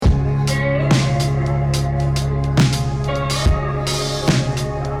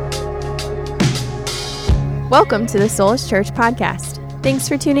Welcome to the Soulish Church podcast. Thanks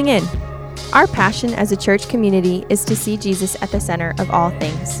for tuning in. Our passion as a church community is to see Jesus at the center of all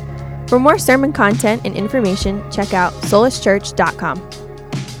things. For more sermon content and information, check out soulishchurch.com.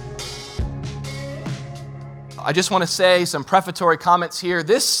 I just want to say some prefatory comments here.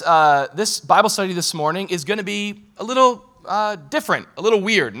 This Bible study this morning is going to be a little different, a little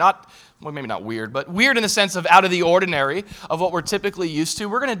weird. Maybe not weird, but weird in the sense of out of the ordinary of what we're typically used to.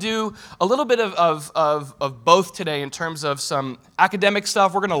 We're going to do a little bit of both today in terms of some academic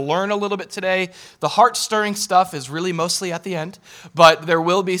stuff. We're going to learn a little bit today. The heart-stirring stuff is really mostly at the end, but there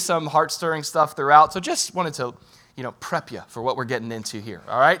will be some heart-stirring stuff throughout. So just wanted to, prep you for what we're getting into here,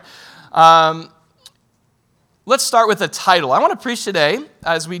 all right? Let's start with the title. I want to preach today,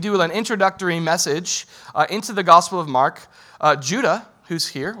 as we do an introductory message into the Gospel of Mark. Judah, who's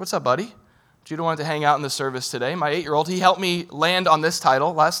here. What's up, buddy? Judah wanted to hang out in the service today. My 8-year-old, he helped me land on this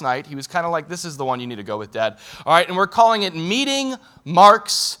title last night. He was kind of like, this is the one you need to go with, Dad. All right, and we're calling it Meeting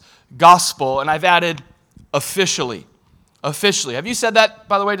Mark's Gospel, and I've added officially. Officially. Have you said that,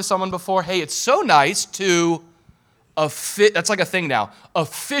 by the way, to someone before? Hey, it's so nice to, that's like a thing now,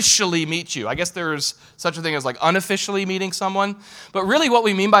 officially meet you. I guess there's such a thing as like unofficially meeting someone, but really what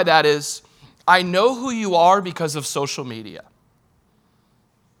we mean by that is, I know who you are because of social media.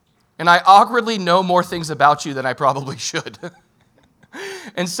 And I awkwardly know more things about you than I probably should.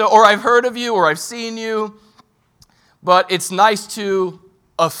 And so, or I've heard of you, or I've seen you, but it's nice to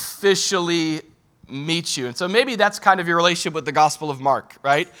officially meet you. And so maybe that's kind of your relationship with the Gospel of Mark,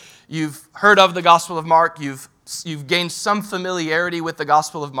 right? You've heard of the Gospel of Mark, you've gained some familiarity with the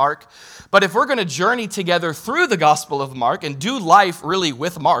Gospel of Mark. But if we're going to journey together through the Gospel of Mark and do life really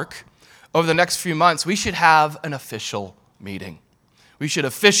with Mark over the next few months, we should have an official meeting. We should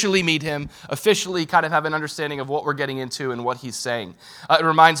officially meet him, officially kind of have an understanding of what we're getting into and what he's saying. It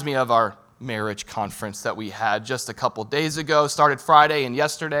reminds me of our marriage conference that we had just a couple days ago, started Friday and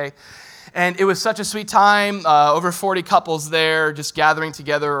yesterday. And it was such a sweet time, over 40 couples there, just gathering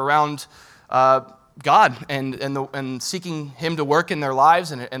together around God and seeking him to work in their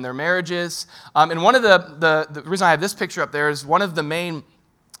lives and their marriages. And one of the reason I have this picture up there is one of the main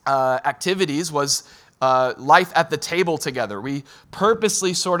activities was life at the table together. We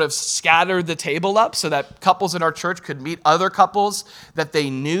purposely sort of scattered the table up so that couples in our church could meet other couples that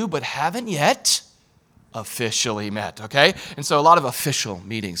they knew but haven't yet officially met, okay? And so a lot of official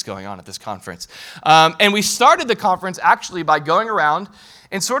meetings going on at this conference. And we started the conference actually by going around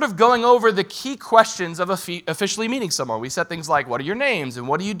and sort of going over the key questions of officially meeting someone. We said things like, what are your names and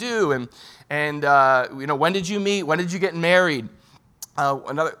what do you do? And when did you meet? When did you get married?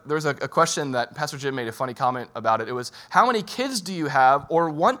 There was a question that Pastor Jim made a funny comment about it. It was, how many kids do you have or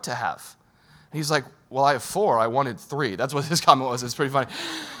want to have? And he's like, well, I have 4. I wanted 3. That's what his comment was. It's pretty funny.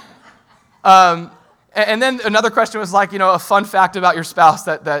 And then another question was like, a fun fact about your spouse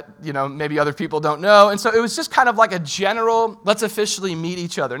that maybe other people don't know. And so it was just kind of like a general, let's officially meet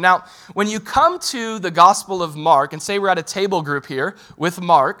each other. Now, when you come to the Gospel of Mark, and say we're at a table group here with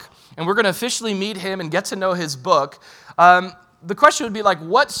Mark, and we're going to officially meet him and get to know his book, the question would be like,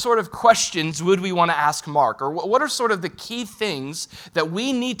 what sort of questions would we want to ask Mark? Or what are sort of the key things that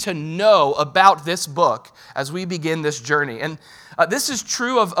we need to know about this book as we begin this journey? And this is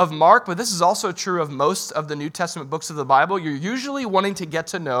true of Mark, but this is also true of most of the New Testament books of the Bible. You're usually wanting to get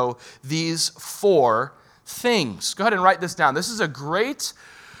to know these 4 things. Go ahead and write this down. This is a great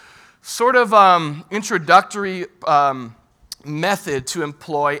sort of introductory method to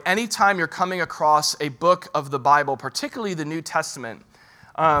employ anytime you're coming across a book of the Bible, particularly the New Testament.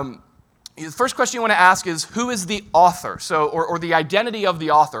 The first question you want to ask is, who is the author? Or the identity of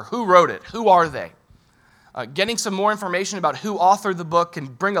the author. Who wrote it? Who are they? Getting some more information about who authored the book can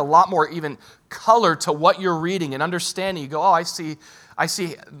bring a lot more even color to what you're reading and understanding. You go, oh, I see,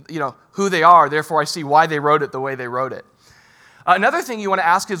 who they are, therefore I see why they wrote it the way they wrote it. Another thing you want to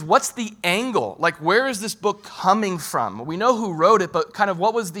ask is, what's the angle? Like, where is this book coming from? We know who wrote it, but kind of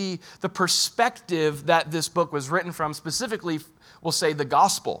what was the perspective that this book was written from? Specifically, we'll say the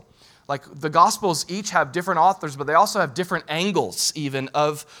gospel. Like, the Gospels each have different authors, but they also have different angles even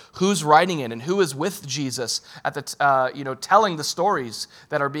of who's writing it and who is with Jesus at the telling the stories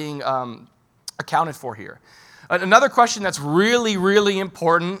that are being accounted for here. Another question that's really, really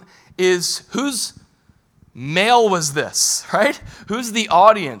important is, whose mail was this, right? Who's the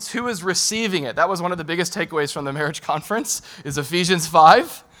audience? Who is receiving it? That was one of the biggest takeaways from the marriage conference, is Ephesians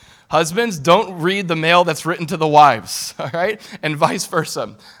 5. Husbands, don't read the mail that's written to the wives, all right? And vice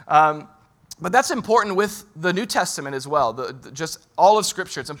versa. But that's important with the New Testament as well, just all of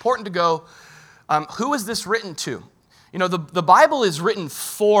Scripture. It's important to go, who is this written to? You know, the Bible is written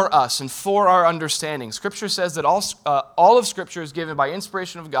for us and for our understanding. Scripture says that all of Scripture is given by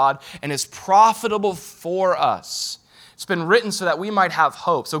inspiration of God and is profitable for us. It's been written so that we might have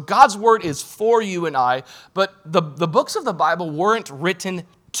hope. So God's word is for you and I, but the books of the Bible weren't written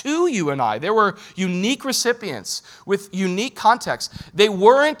to you and I. There were unique recipients with unique contexts. They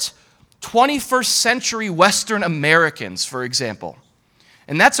weren't 21st century Western Americans, for example.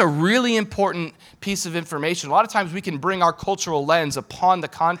 And that's a really important piece of information. A lot of times we can bring our cultural lens upon the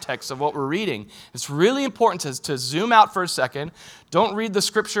context of what we're reading. It's really important to zoom out for a second. Don't read the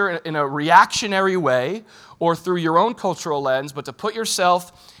scripture in a reactionary way or through your own cultural lens, but to put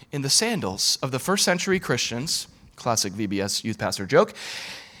yourself in the sandals of the first century Christians, classic VBS youth pastor joke,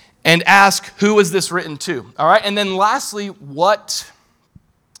 and ask, who is this written to? All right, and then lastly, what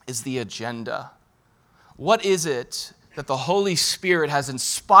is the agenda? What is it that the Holy Spirit has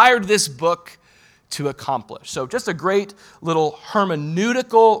inspired this book to accomplish? So just a great little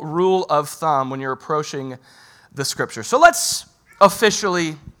hermeneutical rule of thumb when you're approaching the scripture. So let's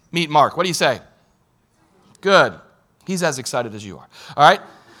officially meet Mark. What do you say? Good. He's as excited as you are. All right?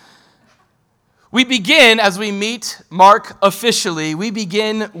 We begin, as we meet Mark officially, we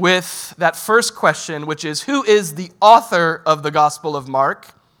begin with that first question, which is, who is the author of the Gospel of Mark?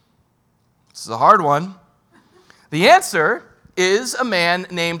 This is a hard one. The answer is a man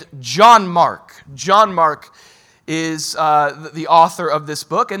named John Mark. John Mark is the author of this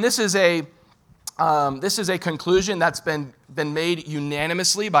book, and this is a conclusion that's been made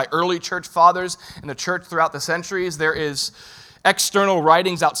unanimously by early church fathers in the church throughout the centuries. There is external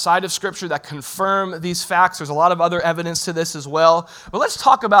writings outside of Scripture that confirm these facts. There's a lot of other evidence to this as well. But let's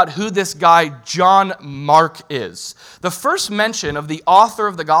talk about who this guy John Mark is. The first mention of the author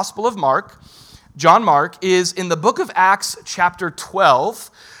of the Gospel of Mark, John Mark, is in the book of Acts chapter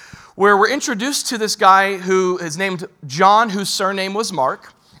 12, where we're introduced to this guy who is named John, whose surname was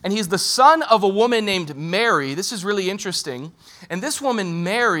Mark, and he's the son of a woman named Mary. This is really interesting. And this woman,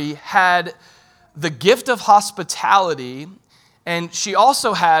 Mary, had the gift of hospitality, and she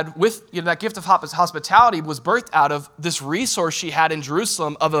also had, that gift of hospitality was birthed out of this resource she had in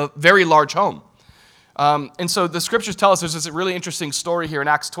Jerusalem of a very large home. And so the scriptures tell us there's this really interesting story here in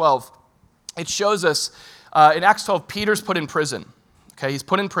Acts 12. It shows us, in Acts 12, Peter's put in prison. Okay, he's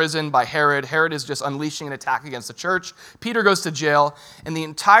put in prison by Herod. Herod is just unleashing an attack against the church. Peter goes to jail, and the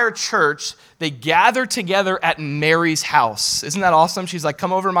entire church, they gather together at Mary's house. Isn't that awesome? She's like,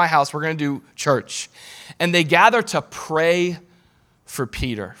 come over to my house. We're going to do church. And they gather to pray for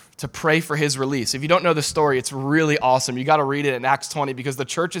Peter, to pray for his release. If you don't know the story, it's really awesome. You got to read it in Acts 20 because the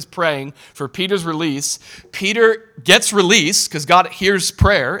church is praying for Peter's release. Peter gets released because God hears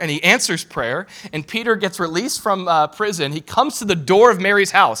prayer and he answers prayer. And Peter gets released from prison. He comes to the door of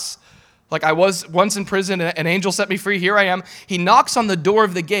Mary's house. Like, I was once in prison, an angel set me free, here I am. He knocks on the door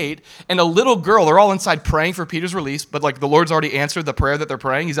of the gate, and a little girl, they're all inside praying for Peter's release, but like the Lord's already answered the prayer that they're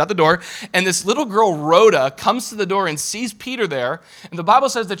praying. He's at the door, and this little girl, Rhoda, comes to the door and sees Peter there, and the Bible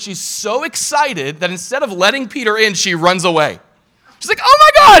says that she's so excited that instead of letting Peter in, she runs away. She's like, oh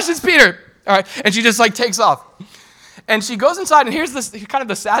my gosh, it's Peter. All right, and she just like takes off. And she goes inside, and here's this kind of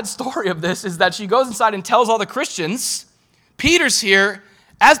the sad story of this, is that she goes inside and tells all the Christians, Peter's here.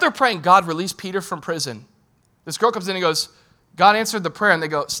 As they're praying, God released Peter from prison. This girl comes in and goes, God answered the prayer, and they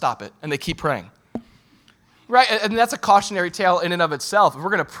go, stop it, and they keep praying. Right, and that's a cautionary tale in and of itself. If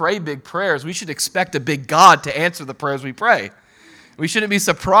we're going to pray big prayers, we should expect a big God to answer the prayers we pray. We shouldn't be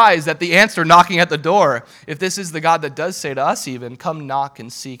surprised at the answer knocking at the door. If this is the God that does say to us even, come knock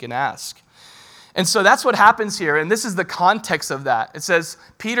and seek and ask. And so that's what happens here, and this is the context of that. It says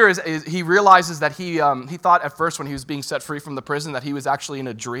Peter, he realizes that he thought at first when he was being set free from the prison that he was actually in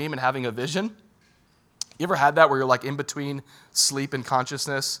a dream and having a vision. You ever had that where you're like in between sleep and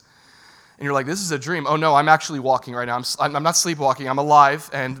consciousness? And you're like, this is a dream. Oh no, I'm actually walking right now. I'm not sleepwalking, I'm alive,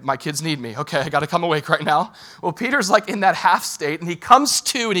 and my kids need me. Okay, I got to come awake right now. Well, Peter's like in that half state, and he comes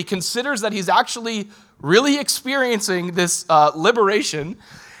to, and he considers that he's actually really experiencing this liberation.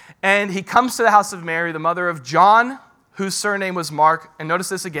 And he comes to the house of Mary, the mother of John, whose surname was Mark. And notice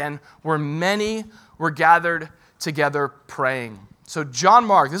this again, where many were gathered together praying. So John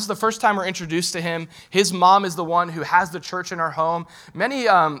Mark, this is the first time we're introduced to him. His mom is the one who has the church in her home. Many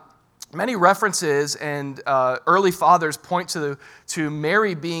references and early fathers point to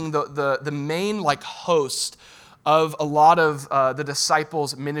Mary being the main like host of a lot of the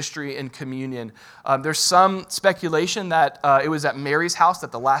disciples' ministry and communion. There's some speculation that it was at Mary's house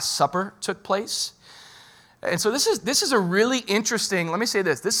that the Last Supper took place. And so this is a really interesting, let me say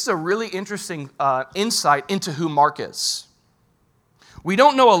this is a really interesting insight into who Mark is. We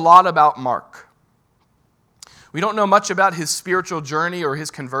don't know a lot about Mark. We don't know much about his spiritual journey or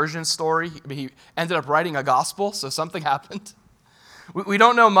his conversion story. He ended up writing a gospel, so something happened. We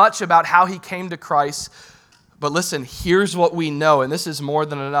don't know much about how he came to Christ. But listen, here's what we know, and this is more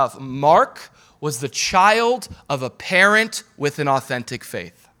than enough. Mark was the child of a parent with an authentic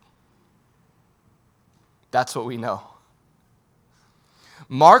faith. That's what we know.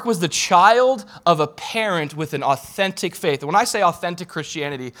 Mark was the child of a parent with an authentic faith. And when I say authentic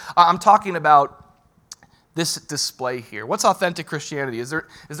Christianity, I'm talking about this display here. What's authentic Christianity? Is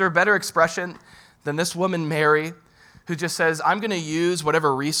there a better expression than this woman, Mary, who just says, I'm going to use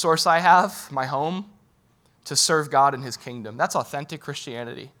whatever resource I have, my home, to serve God in his kingdom? That's authentic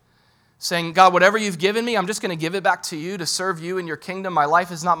Christianity. Saying, God, whatever you've given me, I'm just going to give it back to you to serve you in your kingdom. My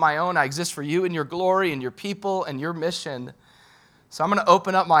life is not my own. I exist for you and your glory and your people and your mission. So I'm going to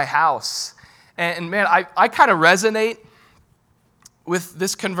open up my house. And man, I kind of resonate with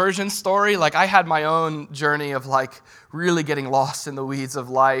this conversion story. Like, I had my own journey of like really getting lost in the weeds of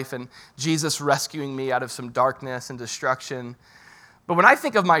life and Jesus rescuing me out of some darkness and destruction. But when I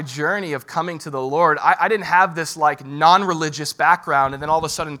think of my journey of coming to the Lord, I didn't have this like non-religious background and then all of a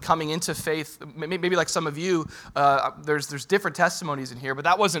sudden coming into faith. Maybe like some of you, there's different testimonies in here, but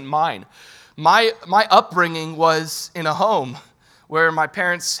that wasn't mine. My upbringing was in a home where my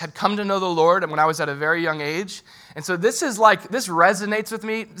parents had come to know the Lord and when I was at a very young age. And so this resonates with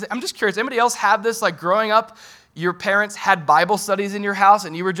me. I'm just curious, anybody else have this, like growing up, your parents had Bible studies in your house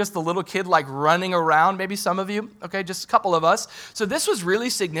and you were just the little kid like running around? Maybe some of you, okay, just a couple of us. So this was really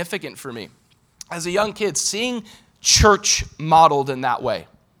significant for me as a young kid, seeing church modeled in that way.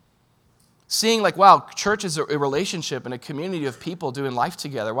 Seeing like, wow, church is a relationship and a community of people doing life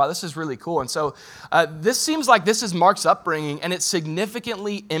together. Wow, this is really cool. And so this seems like this is Mark's upbringing, and it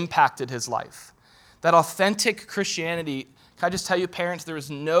significantly impacted his life. That authentic Christianity, can I just tell you, parents, there is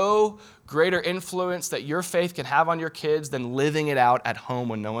no greater influence that your faith can have on your kids than living it out at home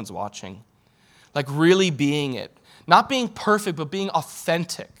when no one's watching. Like really being it. Not being perfect, but being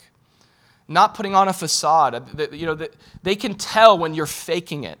authentic. Not putting on a facade. They can tell when you're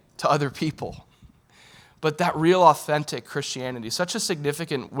faking it to other people. But that real authentic Christianity, such a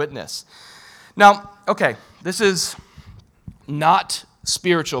significant witness. Now, okay, this is not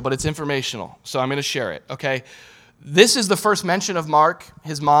spiritual, but it's informational, so I'm going to share it, okay? This is the first mention of Mark.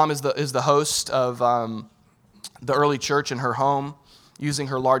 His mom is the host of the early church in her home, using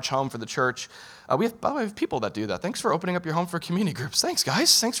her large home for the church. By the way, we have people that do that. Thanks for opening up your home for community groups. Thanks,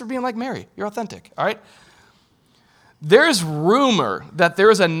 guys. Thanks for being like Mary. You're authentic, all right? There's rumor that there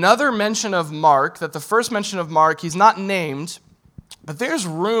is another mention of Mark, that the first mention of Mark, he's not named, but there's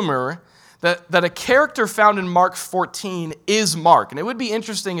rumor that a character found in Mark 14 is Mark. And it would be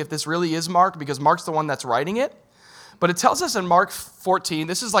interesting if this really is Mark, because Mark's the one that's writing it. But it tells us in Mark 14,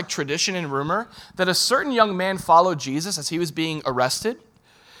 this is like tradition and rumor, that a certain young man followed Jesus as he was being arrested.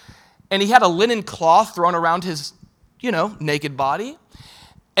 And he had a linen cloth thrown around his, naked body.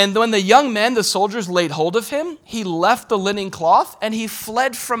 And when the young men, the soldiers, laid hold of him, he left the linen cloth and he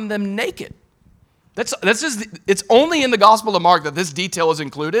fled from them naked. It's only in the Gospel of Mark that this detail is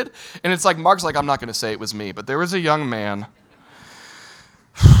included. And it's like, Mark's like, I'm not going to say it was me, but there was a young man.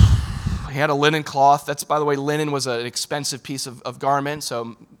 He had a linen cloth. That's, by the way, linen was an expensive piece of garment.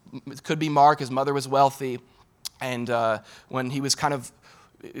 So it could be Mark. His mother was wealthy. And when he was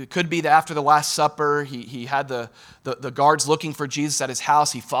it could be that after the Last Supper, he had the guards looking for Jesus at his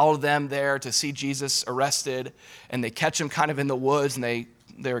house. He followed them there to see Jesus arrested, and they catch him kind of in the woods, and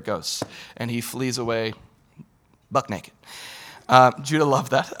there it goes. And he flees away buck naked. Judah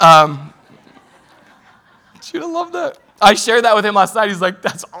loved that. Judah loved that. I shared that with him last night. He's like,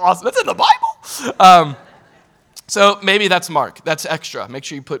 that's awesome. That's in the Bible. So maybe that's Mark. That's extra. Make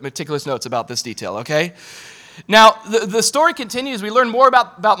sure you put meticulous notes about this detail, okay? Now, the story continues. We learn more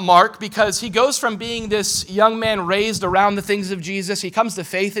about Mark because he goes from being this young man raised around the things of Jesus. He comes to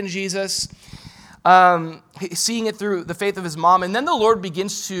faith in Jesus, seeing it through the faith of his mom. And then the Lord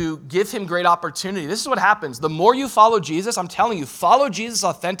begins to give him great opportunity. This is what happens. The more you follow Jesus, I'm telling you, follow Jesus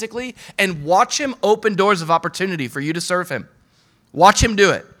authentically and watch him open doors of opportunity for you to serve him. Watch him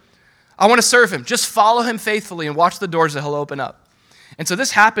do it. I want to serve him. Just follow him faithfully and watch the doors that he'll open up. And so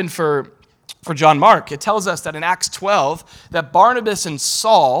this happened for John Mark. It tells us that in Acts 12, that Barnabas and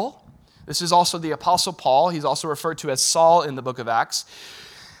Saul, this is also the Apostle Paul, he's also referred to as Saul in the book of Acts,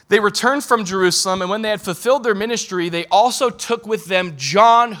 they returned from Jerusalem, and when they had fulfilled their ministry, they also took with them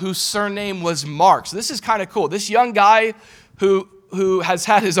John, whose surname was Mark. So this is kind of cool. This young guy who has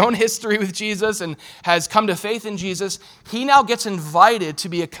had his own history with Jesus and has come to faith in Jesus, he now gets invited to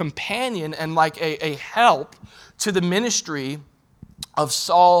be a companion and like a help to the ministry of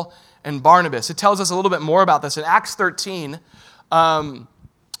Saul and Barnabas. It tells us a little bit more about this. In Acts 13,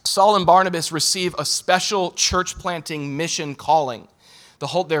 Saul and Barnabas receive a special church planting mission calling.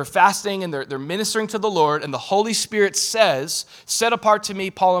 They're fasting and they're ministering to the Lord, and the Holy Spirit says, set apart to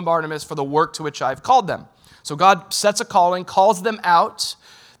me Paul and Barnabas for the work to which I've called them. So God sets a calling, calls them out,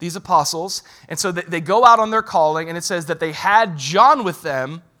 these apostles, and so they go out on their calling, and it says that they had John with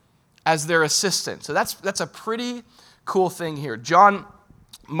them as their assistant. So that's a pretty cool thing here. John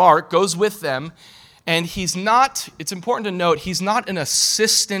Mark goes with them, and it's important to note, he's not an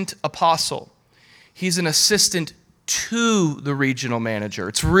assistant apostle. He's an assistant to the regional manager.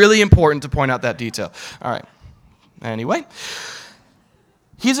 It's really important to point out that detail. All right. Anyway,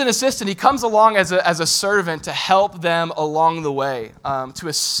 he's an assistant. He comes along as a servant to help them along the way, to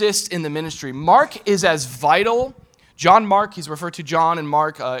assist in the ministry. Mark is as vital. John Mark, he's referred to John and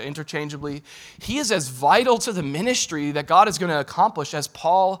Mark interchangeably. He is as vital to the ministry that God is going to accomplish as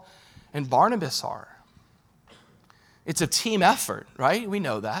Paul and Barnabas are. It's a team effort, right? We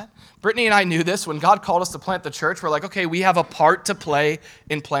know that. Brittany and I knew this. When God called us to plant the church, we're like, okay, we have a part to play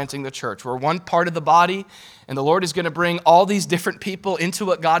in planting the church. We're one part of the body, and the Lord is going to bring all these different people into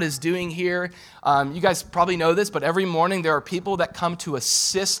what God is doing here. You guys probably know this, but every morning there are people that come to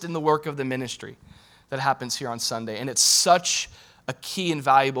assist in the work of the ministry that happens here on Sunday, and it's such a key and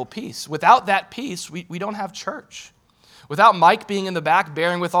valuable piece. Without that piece, we don't have church. Without Mike being in the back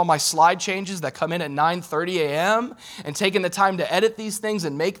bearing with all my slide changes that come in at 9:30 a.m. and taking the time to edit these things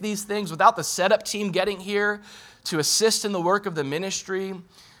and make these things, without the setup team getting here to assist in the work of the ministry,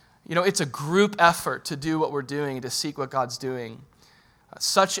 it's a group effort to do what we're doing and to seek what God's doing.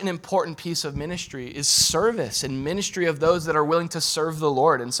 Such an important piece of ministry is service and ministry of those that are willing to serve the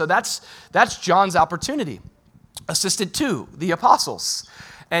Lord. And so that's John's opportunity, assistant to the apostles.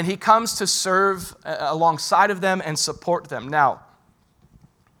 And he comes to serve alongside of them and support them. Now,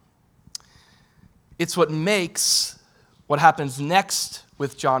 it's what makes what happens next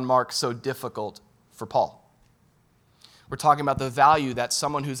with John Mark so difficult for Paul. We're talking about the value that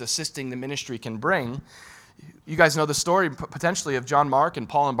someone who's assisting the ministry can bring. You guys know the story potentially of John Mark and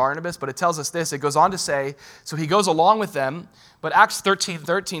Paul and Barnabas, but it tells us this. It goes on to say, so he goes along with them, but Acts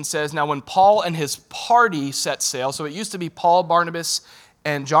 13:13 says, now when Paul and his party set sail, so it used to be Paul, Barnabas,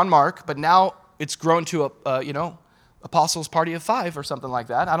 and John Mark, but now it's grown to apostles' party of 5 or something like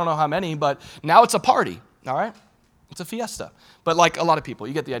that. I don't know how many, but now it's a party, all right? It's a fiesta. But like a lot of people,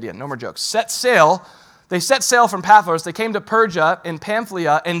 you get the idea. No more jokes. They set sail from Paphos. They came to Perga in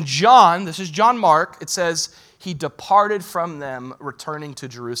Pamphylia, and John, this is John Mark, it says he departed from them, returning to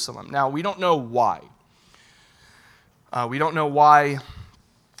Jerusalem. Now, we don't know why. We don't know why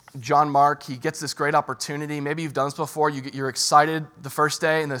John Mark, he gets this great opportunity. Maybe you've done this before. You're excited the first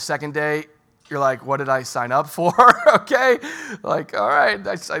day, and the second day, you're like, what did I sign up for? Okay? Like, all right.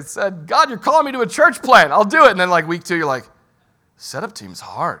 I said, God, you're calling me to a church plant. I'll do it. And then like week 2, you're like, setup team's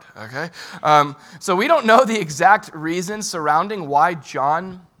hard, okay? So we don't know the exact reason surrounding why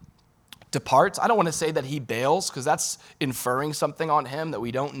John departs. I don't want to say that he bails, because that's inferring something on him that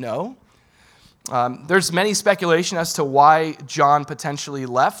we don't know. There's many speculation as to why John potentially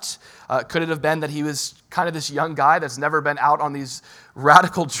left. Could it have been that he was kind of this young guy that's never been out on these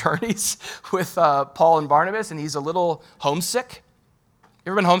radical journeys with Paul and Barnabas, and he's a little homesick?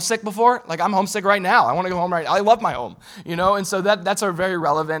 You ever been homesick before? Like, I'm homesick right now. I want to go home right now. I love my home, and so that's a very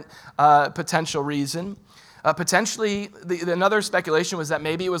relevant potential reason. Potentially, another speculation was that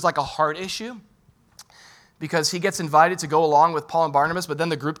maybe it was like a heart issue, because he gets invited to go along with Paul and Barnabas, but then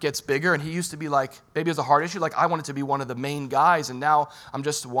the group gets bigger, and he used to be like, maybe it was a heart issue, like I wanted to be one of the main guys, and now I'm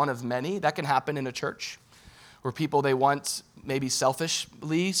just one of many. That can happen in a church, where people, they want maybe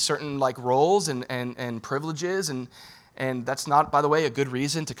selfishly certain like roles and privileges, and that's not, by the way, a good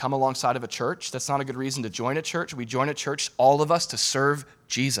reason to come alongside of a church. That's not a good reason to join a church. We join a church, all of us, to serve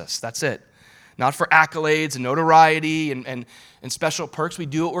Jesus. That's it. Not for accolades and notoriety and special perks. We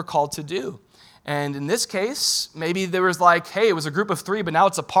do what we're called to do. And in this case, maybe there was like, hey, it was a group of 3, but now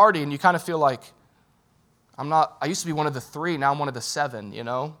it's a party, and you kind of feel like, I used to be one of the 3, now I'm one of the 7,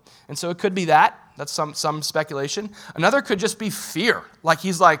 And so it could be that. That's some speculation. Another could just be fear. Like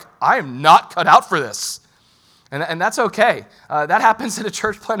he's like, I am not cut out for this. And that's okay. That happens in a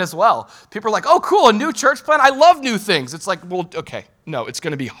church plant as well. People are like, oh, cool, a new church plant? I love new things. It's like, well, okay. No, it's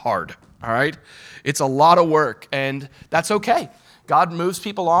going to be hard, all right? It's a lot of work, and that's okay. God moves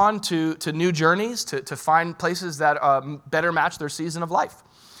people on to new journeys, to find places that better match their season of life.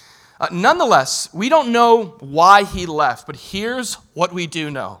 Nonetheless, we don't know why he left, but here's what we do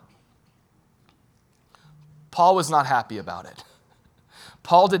know. Paul was not happy about it.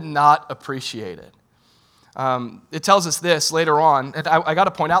 Paul did not appreciate it. It tells us this later on, and I got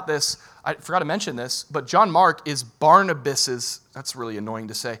to point out this, I forgot to mention this, but John Mark is Barnabas's, that's really annoying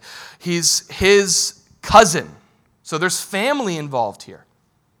to say, he's his cousin. So there's family involved here,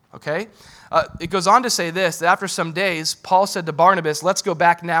 okay? It goes on to say this, that after some days, Paul said to Barnabas, let's go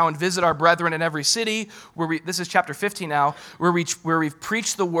back now and visit our brethren in every city, this is chapter 15 now, where we've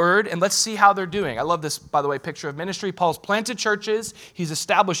preached the word, and let's see how they're doing. I love this, by the way, picture of ministry. Paul's planted churches, he's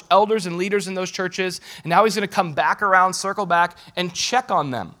established elders and leaders in those churches, and now he's going to come back around, circle back, and check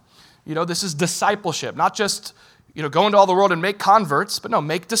on them. This is discipleship, not just go into all the world and make converts, but no,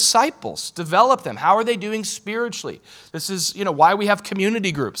 make disciples, develop them. How are they doing spiritually? This is, why we have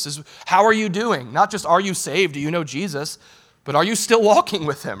community groups. This is, how are you doing? Not just are you saved, do you know Jesus, but are you still walking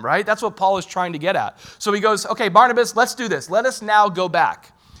with him, right? That's what Paul is trying to get at. So he goes, okay, Barnabas, let's do this. Let us now go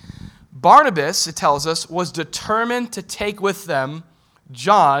back. Barnabas, it tells us, was determined to take with them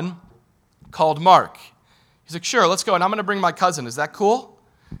John, called Mark. He's like, sure, let's go, and I'm going to bring my cousin. Is that cool?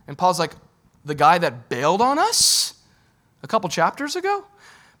 And Paul's like, the guy that bailed on us a couple chapters ago?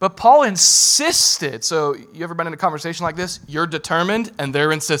 But Paul insisted. So you ever been in a conversation like this? You're determined and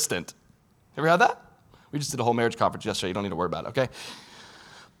they're insistent. Ever had that? We just did a whole marriage conference yesterday. You don't need to worry about it, okay?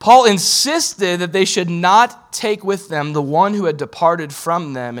 Paul insisted that they should not take with them the one who had departed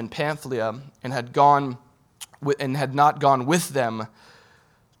from them in Pamphylia and had not gone with them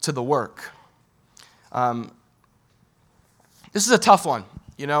to the work. This is a tough one.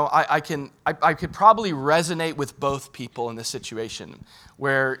 I could probably resonate with both people in this situation,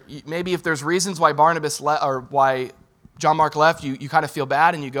 where maybe if there's reasons why Barnabas or why John Mark left, you kind of feel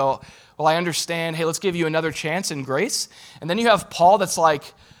bad and you go, well, I understand. Hey, let's give you another chance in grace. And then you have Paul that's like,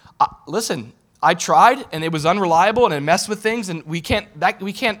 listen, I tried and it was unreliable and it messed with things, and we can't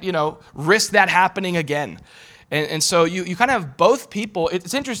risk that happening again. And so you kind of have both people.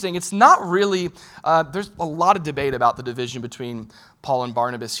 It's interesting. It's not really, there's a lot of debate about the division between Paul and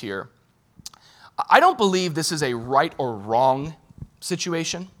Barnabas here. I don't believe this is a right or wrong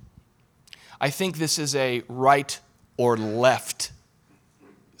situation. I think this is a right or left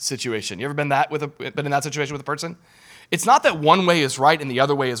situation. You ever been in that situation with a person? It's not that one way is right and the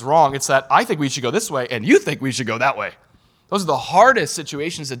other way is wrong. It's that I think we should go this way and you think we should go that way. Those are the hardest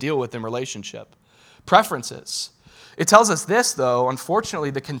situations to deal with in relationship. Preferences. It tells us this, though,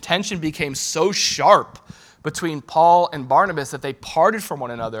 unfortunately, the contention became so sharp between Paul and Barnabas that they parted from one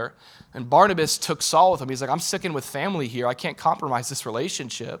another, and Barnabas took Saul with him. He's like, I'm sticking with family here. I can't compromise this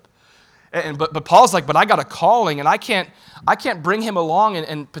relationship. But Paul's like, but I got a calling, and I can't bring him along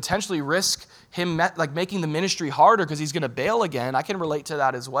and potentially risk him making the ministry harder because he's going to bail again. I can relate to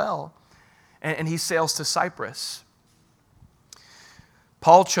that as well. And he sails to Cyprus.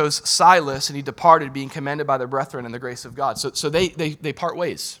 Paul chose Silas, and he departed, being commended by the brethren in the grace of God. So they part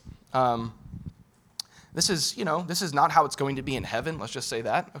ways. This is not how it's going to be in heaven. Let's just say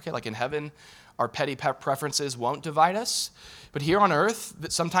that. Okay, like in heaven, our petty preferences won't divide us. But here on earth,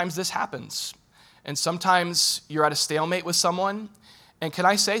 sometimes this happens. And sometimes you're at a stalemate with someone. And can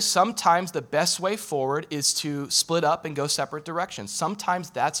I say, sometimes the best way forward is to split up and go separate directions.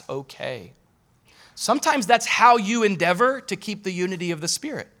 Sometimes that's okay. Sometimes that's how you endeavor to keep the unity of the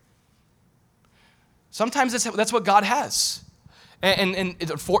Spirit. Sometimes that's what God has. And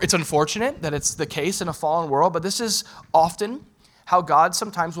it's unfortunate that it's the case in a fallen world, but this is often how God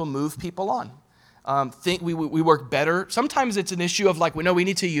sometimes will move people on. We work better. Sometimes it's an issue of we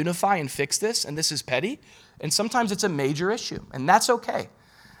need to unify and fix this, and this is petty. And sometimes it's a major issue, and that's okay.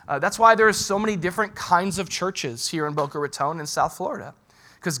 That's why there are so many different kinds of churches here in Boca Raton in South Florida.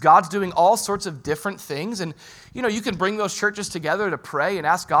 Because God's doing all sorts of different things. And, you can bring those churches together to pray and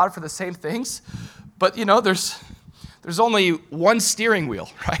ask God for the same things. But, there's only one steering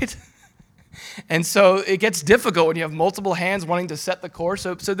wheel, right? And so it gets difficult when you have multiple hands wanting to set the course.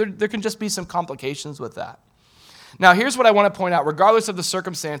 So there can just be some complications with that. Now, here's what I want to point out. Regardless of the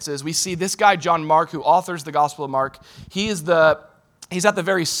circumstances, we see this guy, John Mark, who authors the Gospel of Mark. He's at the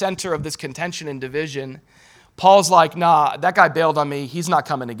very center of this contention and division. Paul's like, nah, that guy bailed on me. He's not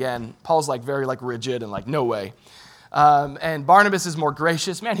coming again. Paul's very rigid and no way. And Barnabas is more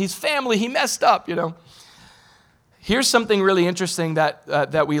gracious. Man, he's family. He messed up, Here's something really interesting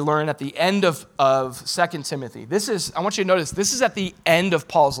that we learn at the end of 2 Timothy. I want you to notice, this is at the end of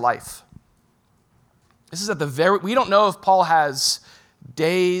Paul's life. This is we don't know if Paul has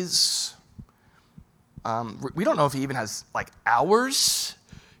days. We don't know if he even has hours.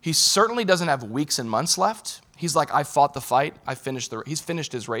 He certainly doesn't have weeks and months left. He's like, I fought the fight. He's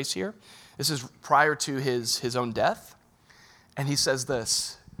finished his race here. This is prior to his own death. And he says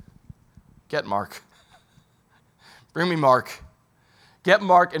this, get Mark. Bring me Mark. Get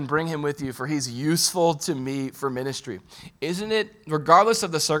Mark and bring him with you, for he's useful to me for ministry. Isn't it, regardless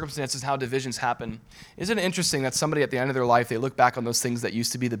of the circumstances, how divisions happen, isn't it interesting that somebody at the end of their life, they look back on those things that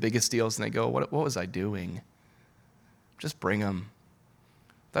used to be the biggest deals and they go, what was I doing? Just bring them.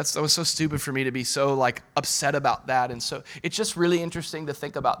 That was so stupid for me to be so upset about that. And so it's just really interesting to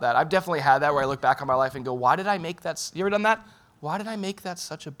think about that. I've definitely had that where I look back on my life and go, why did I make that? You ever done that? Why did I make that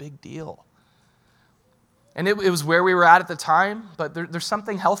such a big deal? And it was where we were at the time, but there's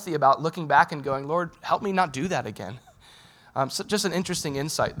something healthy about looking back and going, Lord, help me not do that again. So just an interesting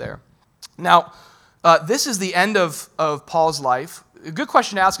insight there. Now, this is the end of Paul's life. A good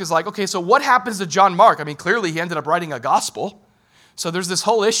question to ask is okay, so what happens to John Mark? I mean, clearly he ended up writing a gospel. So there's this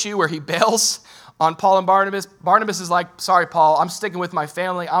whole issue where he bails on Paul and Barnabas. Barnabas is like, sorry, Paul, I'm sticking with my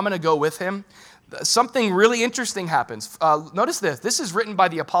family. I'm going to go with him. Something really interesting happens. Notice this. This is written by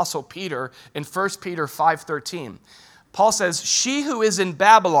the Apostle Peter in 1 Peter 5:13. Paul says, she who is in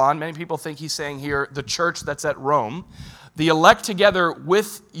Babylon, many people think he's saying here the church that's at Rome, the elect together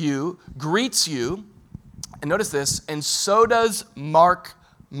with you, greets you. And notice this, and so does Mark,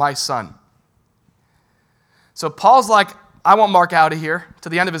 my son. So Paul's like, I want Mark out of here. To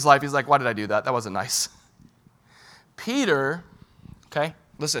the end of his life, he's like, why did I do that? That wasn't nice. Peter, okay,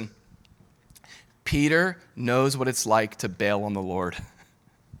 listen. Peter knows what it's like to bail on the Lord.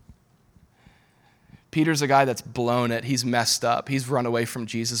 Peter's a guy that's blown it. He's messed up. He's run away from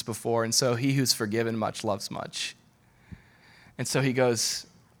Jesus before. And so he who's forgiven much loves much. And so he goes,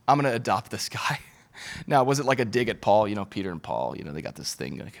 I'm going to adopt this guy. Now, was it like a dig at Paul? Peter and Paul, they got this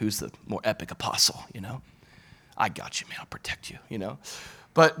thing, who's the more epic apostle, I got you, man. I'll protect you,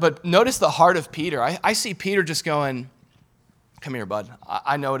 But notice the heart of Peter. I see Peter just going, come here, bud.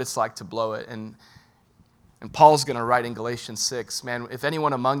 I know what it's like to blow it. And Paul's going to write in Galatians 6, man, if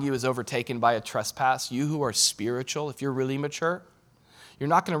anyone among you is overtaken by a trespass, you who are spiritual, if you're really mature, you're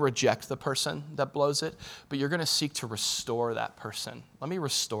not going to reject the person that blows it, but you're going to seek to restore that person. Let me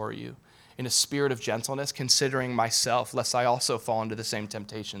restore you in a spirit of gentleness, considering myself, lest I also fall into the same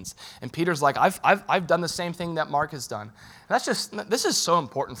temptations. And Peter's like, I've done the same thing that Mark has done. And this is so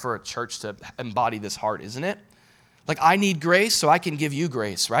important for a church to embody this heart, isn't it? I need grace, so I can give you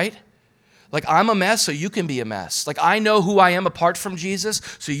grace, right? I'm a mess, so you can be a mess. I know who I am apart from Jesus,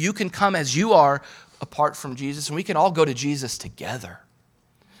 so you can come as you are apart from Jesus, and we can all go to Jesus together.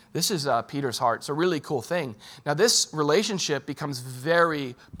 This is Peter's heart. It's a really cool thing. Now, this relationship becomes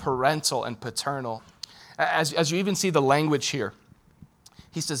very parental and paternal. As you even see the language here,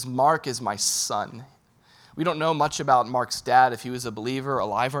 he says, Mark is my son. We don't know much about Mark's dad, if he was a believer,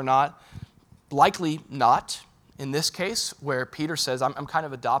 alive or not. Likely not. In this case, where Peter says, I'm kind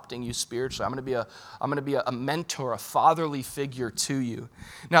of adopting you spiritually. I'm going to be a mentor, a fatherly figure to you.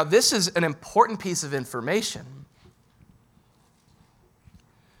 Now, this is an important piece of information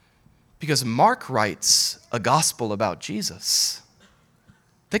because Mark writes a gospel about Jesus.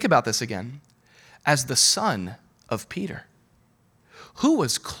 Think about this again. As the son of Peter, who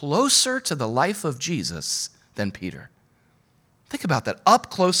was closer to the life of Jesus than Peter. Think about that, up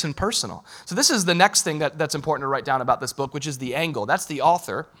close and personal. So this is the next thing that's important to write down about this book, which is the angle. That's the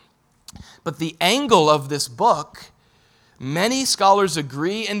author. But the angle of this book, many scholars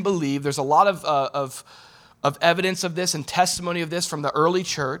agree and believe, there's a lot of evidence of this and testimony of this from the early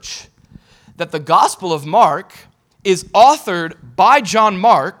church, that the Gospel of Mark is authored by John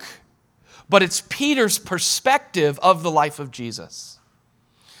Mark, but it's Peter's perspective of the life of Jesus.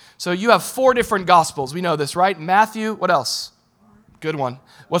 So you have 4 different Gospels. We know this, right? Matthew, what else? Good one.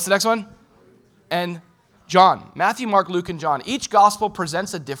 What's the next one? And John. Matthew, Mark, Luke, and John. Each gospel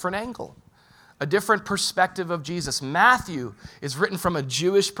presents a different angle, a different perspective of Jesus. Matthew is written from a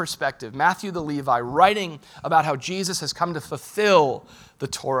Jewish perspective. Matthew the Levi, writing about how Jesus has come to fulfill the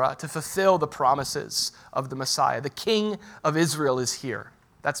Torah, to fulfill the promises of the Messiah. The King of Israel is here.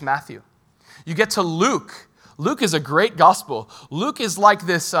 That's Matthew. You get to Luke. Luke is a great gospel. Luke is like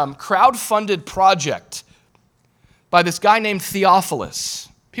this crowd-funded project by this guy named Theophilus.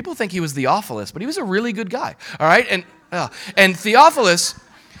 People think he was Theophilus, but he was a really good guy. All right, and Theophilus,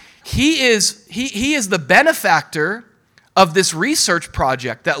 he is the benefactor of this research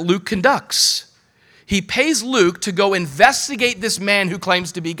project that Luke conducts. He pays Luke to go investigate this man who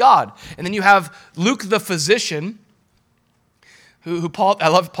claims to be God, and then you have Luke the physician, who Paul. I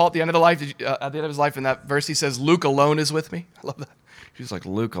love Paul at the end of his life. In that verse, he says, "Luke alone is with me." I love that. He's like,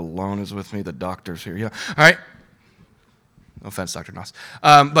 "Luke alone is with me." The doctor's here. Yeah. All right. No offense, Dr. Noss.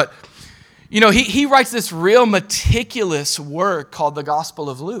 But, he writes this real meticulous work called the Gospel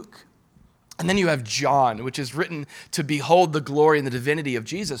of Luke. And then you have John, which is written to behold the glory and the divinity of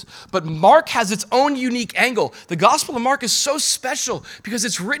Jesus. But Mark has its own unique angle. The Gospel of Mark is so special because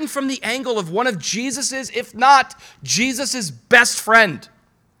it's written from the angle of one of Jesus's, if not Jesus's best friend.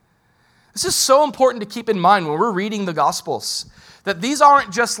 This is so important to keep in mind when we're reading the Gospels, that these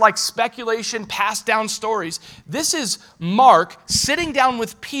aren't just like speculation, passed down stories. This is Mark sitting down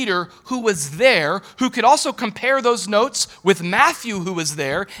with Peter, who was there, who could also compare those notes with Matthew, who was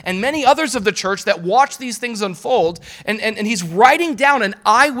there, and many others of the church that watched these things unfold. And he's writing down an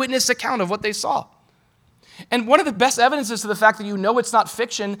eyewitness account of what they saw. And one of the best evidences to the fact that you know it's not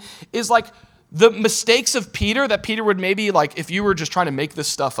fiction is like the mistakes of Peter, that Peter would maybe, like, if you were just trying to make this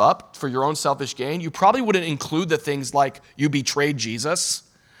stuff up for your own selfish gain, you probably wouldn't include the things like you betrayed Jesus,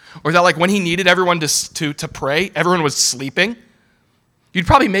 or that like when he needed everyone to pray, everyone was sleeping. You'd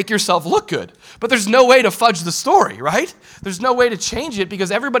probably make yourself look good. But there's no way to fudge the story, right? There's no way to change it because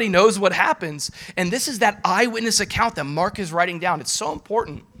everybody knows what happens. And this is that eyewitness account that Mark is writing down. It's so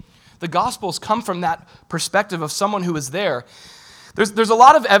important. The Gospels come from that perspective of someone who was there. There's a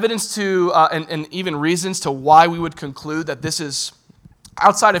lot of evidence to, and even reasons to why we would conclude that this is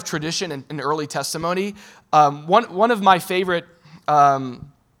outside of tradition and early testimony. One of my favorite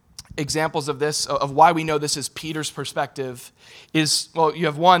examples of this, of why we know this is Peter's perspective, is, well, you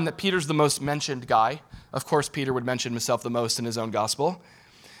have one, that Peter's the most mentioned guy. Of course, Peter would mention himself the most in his own gospel.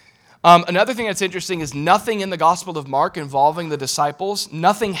 Another thing that's interesting is nothing in the Gospel of Mark involving the disciples,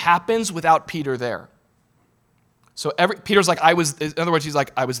 nothing happens without Peter there. So Peter's like, in other words, he's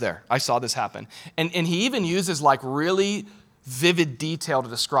like, I was there. I saw this happen. And he even uses like really vivid detail to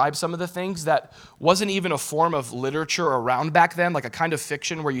describe some of the things that wasn't even a form of literature around back then, like a kind of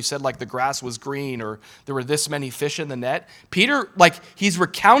fiction where you said like the grass was green or there were this many fish in the net. Peter, like he's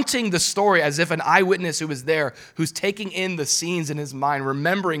recounting the story as if an eyewitness who was there, who's taking in the scenes in his mind,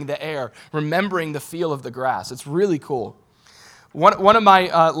 remembering the air, remembering the feel of the grass. It's really cool. One of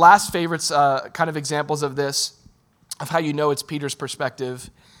my last favorites kind of examples of this, of how you know it's Peter's perspective,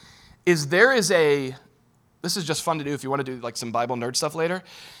 is this is just fun to do if you want to do like some Bible nerd stuff later.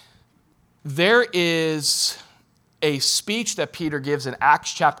 There is a speech that Peter gives in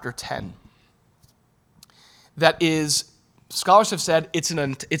Acts chapter 10 that is, scholars have said, it's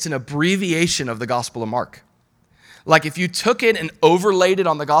an abbreviation of the Gospel of Mark. Like if you took it and overlaid it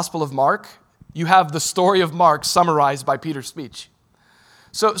on the Gospel of Mark, you have the story of Mark summarized by Peter's speech.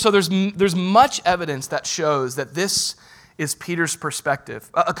 So there's much evidence that shows that this is Peter's perspective.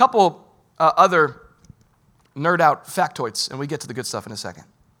 A couple other nerd out factoids, and we get to the good stuff in a second.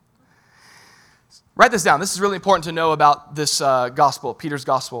 Write this down. This is really important to know about this gospel, Peter's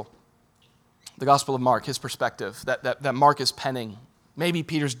gospel, the Gospel of Mark, his perspective that Mark is penning. Maybe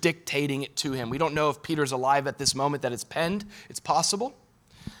Peter's dictating it to him. We don't know if Peter's alive at this moment that it's penned. It's possible.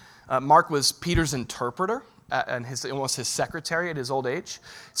 Mark was Peter's interpreter and almost his secretary at his old age.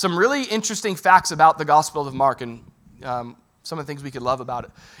 Some really interesting facts about the Gospel of Mark and some of the things we could love about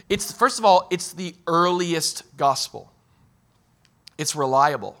it. First of all, it's the earliest gospel. It's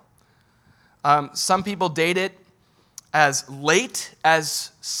reliable. Some people date it as late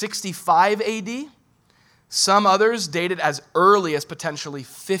as 65 AD. Some others date it as early as potentially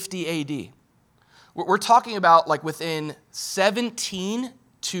 50 AD. We're talking about like within 17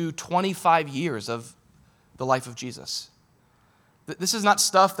 to 25 years of the life of Jesus. This is not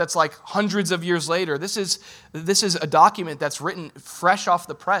stuff that's like hundreds of years later. This is a document that's written fresh off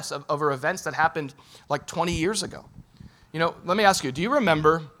the press over events that happened like 20 years ago. You know, let me ask you, do you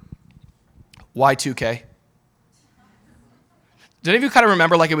remember Y2K? Do any of you kind of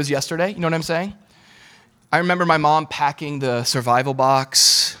remember like it was yesterday? You know what I'm saying? I remember my mom packing the survival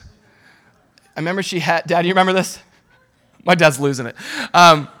box. I remember she had, Dad, you remember this? My dad's losing it.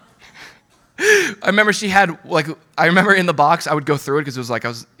 I remember she had, like, I remember in the box, I would go through it because it was like,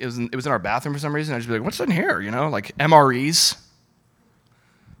 it was in our bathroom for some reason. I'd just be like, what's in here? You know, like MREs.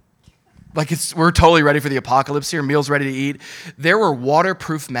 Like we're totally ready for the apocalypse here, meals ready to eat. There were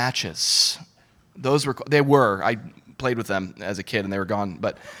waterproof matches. I played with them as a kid and they were gone.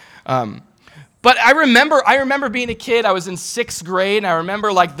 But I remember being a kid, I was in 6th grade and I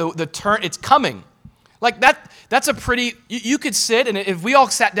remember like the turn, it's coming. Like that's a pretty, you could sit and if we all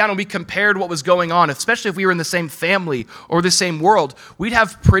sat down and we compared what was going on, especially if we were in the same family or the same world, we'd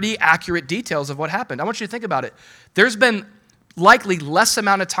have pretty accurate details of what happened. I want you to think about it. There's been likely less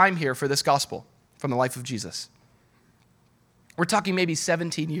amount of time here for this gospel from the life of Jesus. We're talking maybe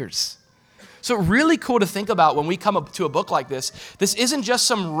 17 years. So really cool to think about when we come up to a book like this. This isn't just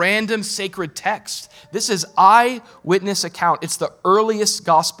some random sacred text. This is eyewitness account. It's the earliest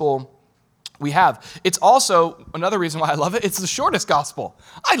gospel we have. It's also, another reason why I love it, it's the shortest gospel.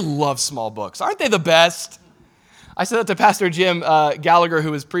 I love small books. Aren't they the best? I said that to Pastor Jim Gallagher,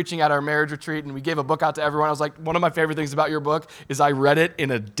 who was preaching at our marriage retreat, and we gave a book out to everyone. I was like, one of my favorite things about your book is I read it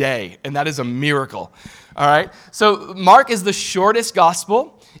in a day, and that is a miracle. All right? So Mark is the shortest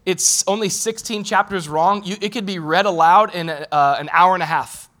gospel. It's only 16 chapters long. It could be read aloud in an hour and a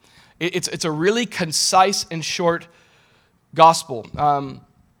half. It's a really concise and short gospel.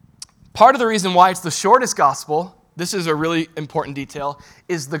 Part of the reason why it's the shortest gospel, this is a really important detail,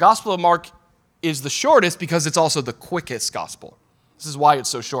 is the Gospel of Mark is the shortest because it's also the quickest gospel. This is why it's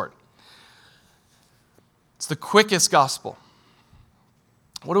so short. It's the quickest gospel.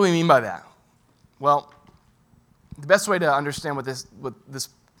 What do we mean by that? Well, the best way to understand what this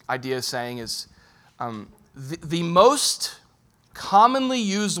idea is saying is the most commonly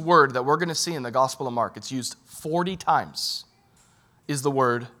used word that we're going to see in the Gospel of Mark, it's used 40 times, is the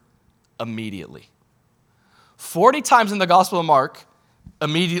word immediately. 40 times in the Gospel of Mark,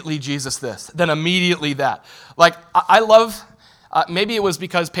 immediately Jesus this, then immediately that. Like, I love, maybe it was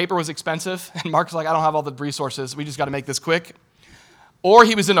because paper was expensive, and Mark's like, I don't have all the resources, we just got to make this quick. Or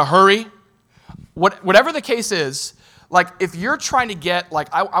he was in a hurry. Whatever the case is, like, if you're trying to get, like,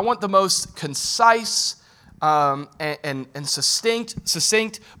 I want the most concise and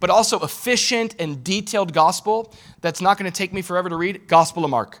succinct, but also efficient and detailed gospel that's not going to take me forever to read, Gospel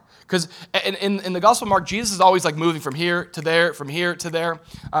of Mark. Because in the Gospel of Mark, Jesus is always like moving from here to there, from here to there.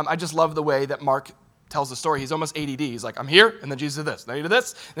 I just love the way that Mark tells the story. He's almost ADD. He's like, I'm here, and then Jesus did this, then he did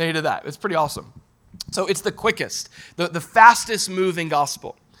this, then he did that. It's pretty awesome. So it's the quickest, the fastest moving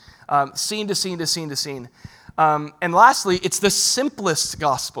gospel, scene to scene to scene to scene. And lastly, it's the simplest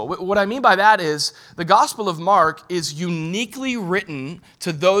gospel. What I mean by that is the Gospel of Mark is uniquely written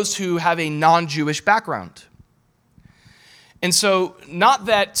to those who have a non-Jewish background. And so, not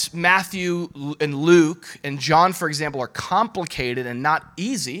that Matthew and Luke and John, for example, are complicated and not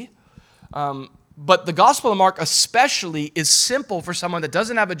easy, but the Gospel of Mark especially is simple for someone that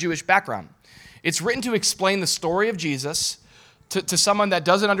doesn't have a Jewish background. It's written to explain the story of Jesus to someone that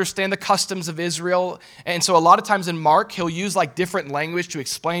doesn't understand the customs of Israel. And so a lot of times in Mark, he'll use like different language to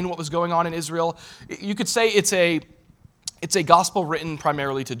explain what was going on in Israel. You could say it's a gospel written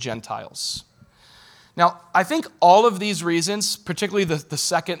primarily to Gentiles. Now, I think all of these reasons, particularly the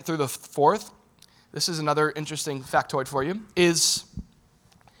second through the fourth, this is another interesting factoid for you,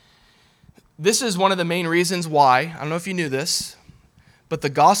 this is one of the main reasons why, I don't know if you knew this, but the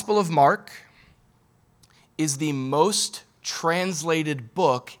Gospel of Mark is the most translated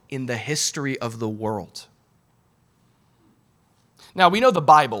book in the history of the world. Now, we know the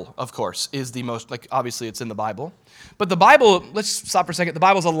Bible, of course, is the most, like, obviously it's in the Bible. But the Bible, let's stop for a second, the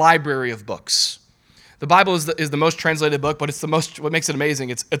Bible is a library of books. The Bible is the most translated book, but it's the most, what makes it amazing,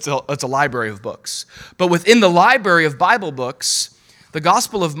 it's a library of books. But within the library of Bible books, the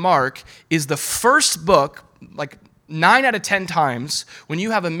Gospel of Mark is the first book, like 9 out of 10 times, when you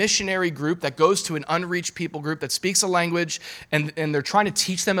have a missionary group that goes to an unreached people group that speaks a language and they're trying to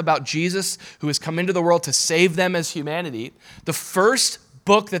teach them about Jesus who has come into the world to save them as humanity, the first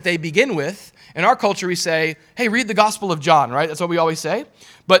book that they begin with, in our culture we say, hey, read the Gospel of John, right? That's what we always say.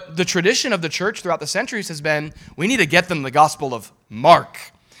 But the tradition of the church throughout the centuries has been, we need to get them the Gospel of Mark.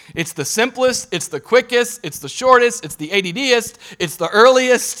 It's the simplest, it's the quickest, it's the shortest, it's the ADDest, it's the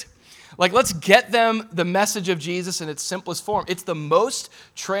earliest. Like, let's get them the message of Jesus in its simplest form. It's the most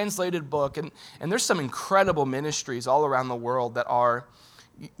translated book, and there's some incredible ministries all around the world that are,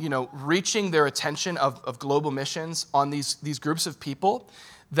 reaching their attention of global missions on these groups of people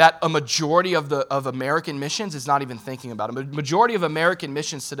that a majority of American missions is not even thinking about. A majority of American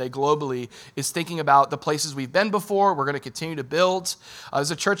missions today globally is thinking about the places we've been before, we're going to continue to build. There's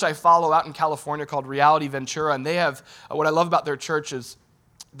a church I follow out in California called Reality Ventura, and they have, what I love about their church is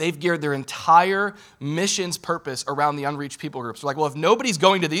they've geared their entire missions purpose around the unreached people groups. They're like, well, if nobody's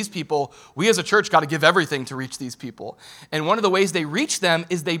going to these people, we as a church got to give everything to reach these people. And one of the ways they reach them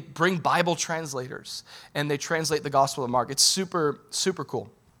is they bring Bible translators, and they translate the Gospel of Mark. It's super, super cool.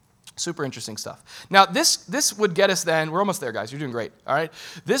 Super interesting stuff. Now, this would get us then, we're almost there, guys. You're doing great, all right?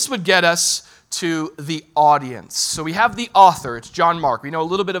 This would get us to the audience. So we have the author. It's John Mark. We know a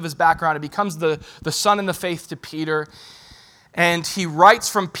little bit of his background. He becomes the son in the faith to Peter, and he writes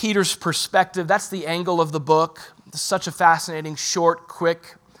from Peter's perspective. That's the angle of the book. It's such a fascinating, short,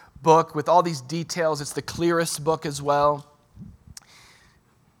 quick book with all these details. It's the clearest book as well.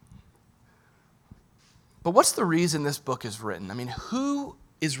 But what's the reason this book is written? I mean, who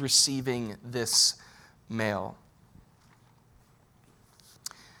is receiving this mail?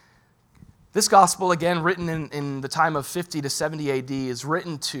 This gospel, again, written in the time of 50 to 70 AD, is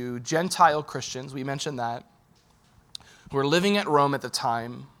written to Gentile Christians, we mentioned that, who are living at Rome at the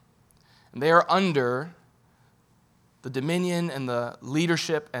time, and they are under the dominion and the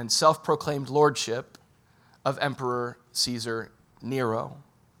leadership and self-proclaimed lordship of Emperor Caesar Nero.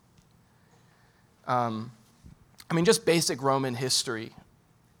 Just basic Roman history.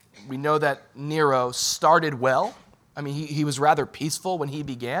 We know that Nero started well. He was rather peaceful when he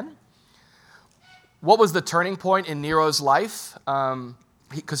began. What was the turning point in Nero's life?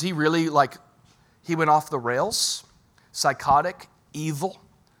 Because he really, he went off the rails. Psychotic, evil,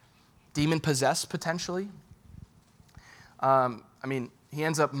 demon-possessed potentially. He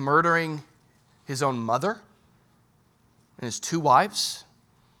ends up murdering his own mother and his 2 wives.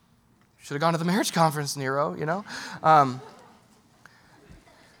 Should have gone to the marriage conference, Nero,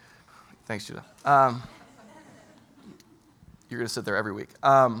 Thanks, Judah. You're going to sit there every week.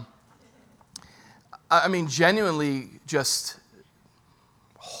 Genuinely just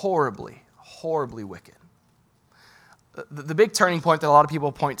horribly, horribly wicked. The big turning point that a lot of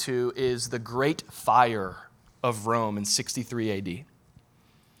people point to is the Great Fire of Rome in 63 AD.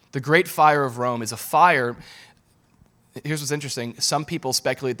 The Great Fire of Rome is a fire. Here's what's interesting. Some people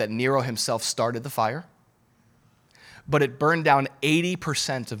speculate that Nero himself started the fire, but it burned down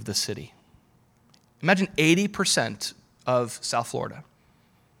 80% of the city. Imagine 80% of South Florida.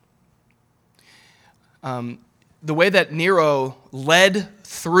 The way that Nero led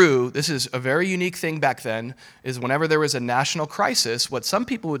through, this is a very unique thing back then, is whenever there was a national crisis, what some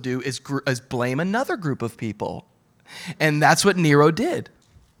people would do is blame another group of people. And that's what Nero did.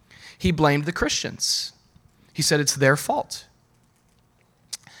 He blamed the Christians. He said it's their fault.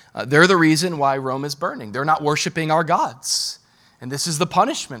 They're the reason why Rome is burning. They're not worshiping our gods. And this is the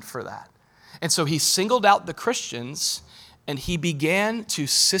punishment for that. And so he singled out the Christians, and he began to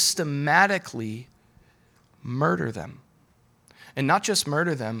systematically murder them. And not just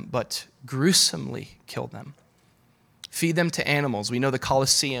murder them, but gruesomely kill them. Feed them to animals. We know the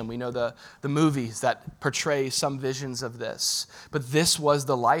Colosseum. We know the movies that portray some visions of this. But this was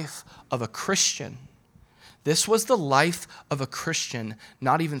the life of a Christian. This was the life of a Christian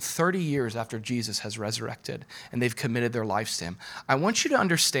not even 30 years after Jesus has resurrected and they've committed their lives to him. I want you to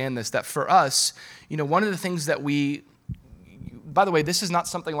understand this, that for us, one of the things that by the way, this is not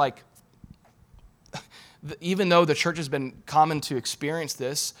something like, even though the church has been common to experience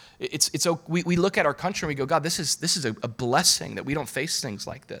this, we look at our country and we go, God, this is a blessing that we don't face things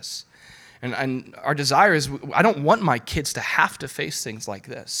like this. And our desire is, I don't want my kids to have to face things like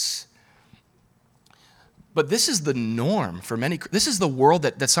this. But this is the norm for many. This is the world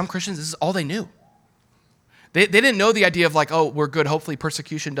that some Christians, this is all they knew. They didn't know the idea of we're good, hopefully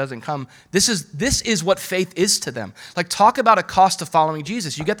persecution doesn't come. This is what faith is to them. Talk about a cost of following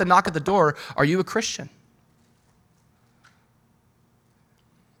Jesus. You get the knock at the door, are you a Christian?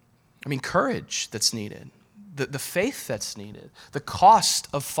 Courage that's needed, the faith that's needed. The cost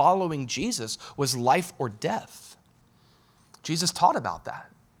of following Jesus was life or death. Jesus taught about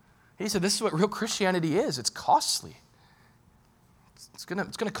that. He said, this is what real Christianity is. It's costly. It's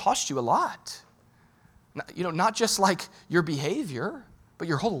gonna cost you a lot. Not just your behavior, but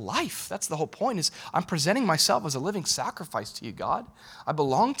your whole life. That's the whole point, is I'm presenting myself as a living sacrifice to you, God. I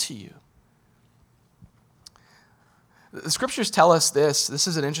belong to you. The scriptures tell us this. This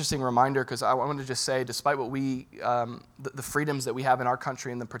is an interesting reminder, because I wanted to just say, despite what the freedoms that we have in our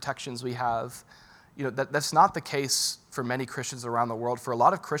country and the protections we have, that's not the case for many Christians around the world. For a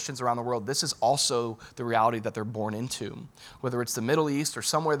lot of Christians around the world, this is also the reality that they're born into, whether it's the Middle East or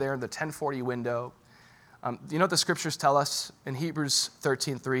somewhere there in the 1040 window. You know what the scriptures tell us? In Hebrews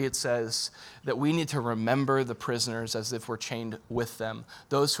 13:3, it says that we need to remember the prisoners as if we're chained with them,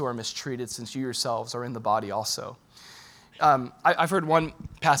 those who are mistreated, since you yourselves are in the body also. I've heard one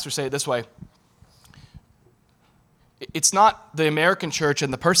pastor say it this way: it's not the American church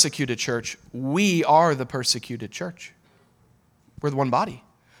and the persecuted church. We are the persecuted church. We're the one body.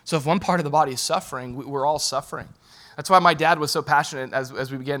 So if one part of the body is suffering, we're all suffering. That's why my dad was so passionate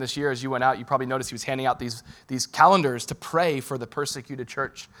as we began this year. As you went out, you probably noticed he was handing out these calendars to pray for the persecuted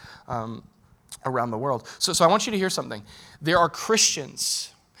church around the world. So I want you to hear something. There are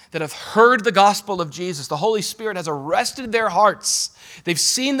Christians that have heard the gospel of Jesus. The Holy Spirit has arrested their hearts. They've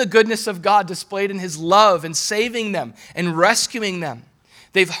seen the goodness of God displayed in his love and saving them and rescuing them.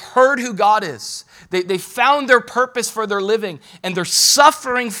 They've heard who God is. They found their purpose for their living, and they're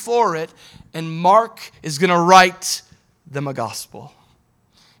suffering for it. And Mark is going to write them a gospel.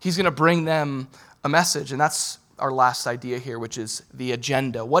 He's going to bring them a message. And that's our last idea here, which is the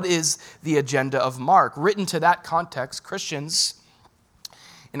agenda. What is the agenda of Mark? Written to that context, Christians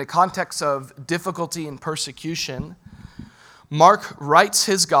in a context of difficulty and persecution, Mark writes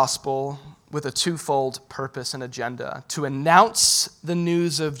his gospel with a twofold purpose and agenda: to announce the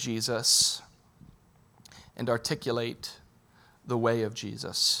news of Jesus and articulate the way of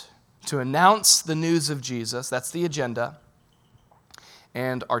Jesus. To announce the news of Jesus, that's the agenda,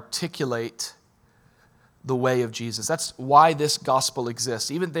 and articulate the way of Jesus. That's why this gospel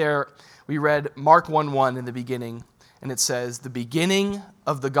exists. Even there, we read Mark 1:1 in the beginning, and it says, the beginning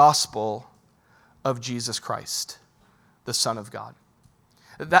of the gospel of Jesus Christ, the Son of God.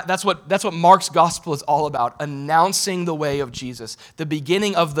 That's what Mark's gospel is all about, announcing the way of Jesus, the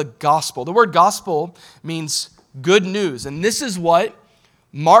beginning of the gospel. The word gospel means good news, and this is what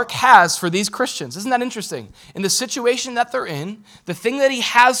Mark has for these Christians. Isn't that interesting? In the situation that they're in, the thing that he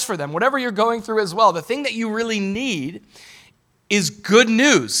has for them, whatever you're going through as well, the thing that you really need is good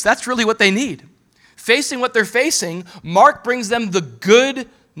news. That's really what they need. Facing what they're facing, Mark brings them the good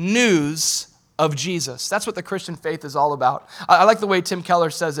news of Jesus. That's what the Christian faith is all about. I like the way Tim Keller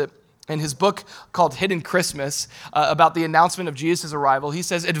says it in his book called Hidden Christmas about the announcement of Jesus' arrival. He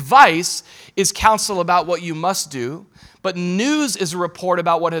says, advice is counsel about what you must do, but news is a report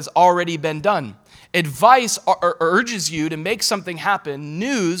about what has already been done. Advice urges you to make something happen.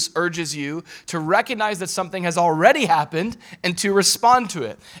 News urges you to recognize that something has already happened and to respond to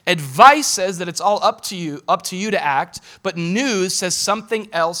it. Advice says that it's all up to you to act, but news says somebody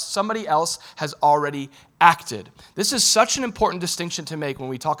else has already acted. This is such an important distinction to make when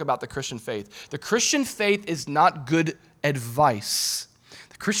we talk about the Christian faith. The Christian faith is not good advice.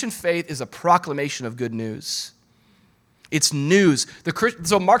 The Christian faith is a proclamation of good news. It's news.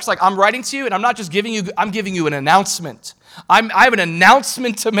 So Mark's like, I'm writing to you, and I'm not just giving you, I'm giving you an announcement. I have an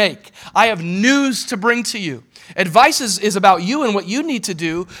announcement to make. I have news to bring to you. Advice is about you and what you need to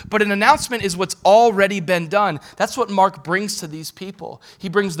do, but an announcement is what's already been done. That's what Mark brings to these people. He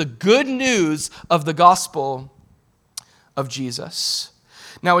brings the good news of the gospel of Jesus.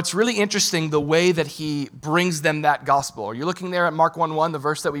 Now, it's really interesting the way that he brings them that gospel. Are you looking there at Mark 1:1, the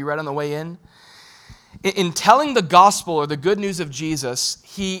verse that we read on the way in? In telling the gospel or the good news of Jesus,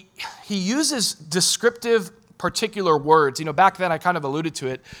 he uses descriptive particular words. You know, back then I kind of alluded to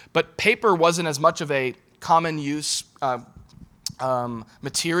it, but paper wasn't as much of a common use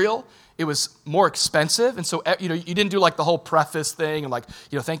material. It was more expensive, and so you didn't do like the whole preface thing and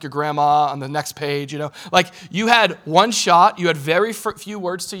thank your grandma on the next page. Like you had one shot, you had very few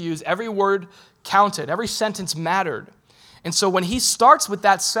words to use. Every word counted, every sentence mattered. And so when he starts with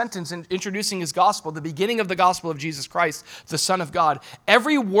that sentence and introducing his gospel, the beginning of the gospel of Jesus Christ, the Son of God,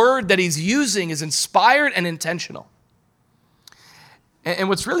 every word that he's using is inspired and intentional. And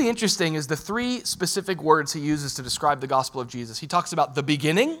what's really interesting is the three specific words he uses to describe the gospel of Jesus. He talks about the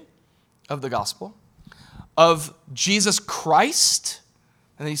beginning of the gospel, of Jesus Christ,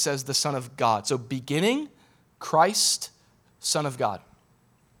 and then he says the Son of God. So beginning, Christ, Son of God.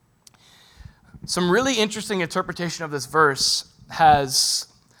 Some really interesting interpretation of this verse has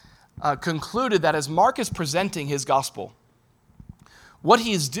concluded that as Mark is presenting his gospel, what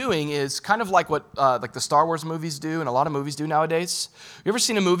he is doing is kind of like what like the Star Wars movies do and a lot of movies do nowadays. You ever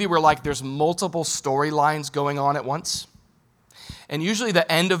seen a movie where there's multiple storylines going on at once? And usually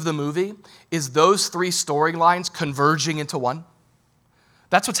the end of the movie is those three storylines converging into one.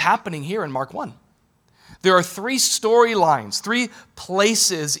 That's what's happening here in Mark 1. There are three storylines, three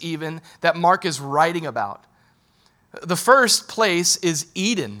places even that Mark is writing about. The first place is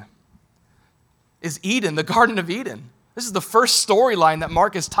Eden. The Garden of Eden. This is the first storyline that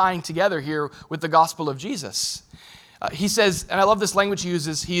Mark is tying together here with the gospel of Jesus. He says, and I love this language he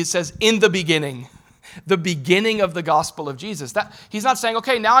uses, he says, in the beginning of the gospel of Jesus. He's not saying,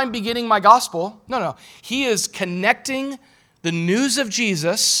 okay, now I'm beginning my gospel. No. He is connecting the news of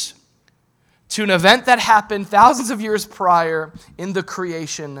Jesus to an event that happened thousands of years prior in the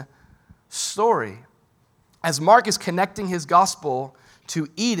creation story. As Mark is connecting his gospel to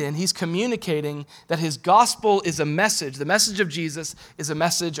Eden, he's communicating that his gospel is a message. The message of Jesus is a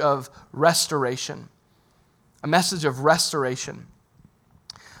message of restoration. A message of restoration.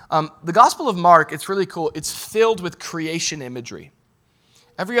 The Gospel of Mark, it's really cool. It's filled with creation imagery.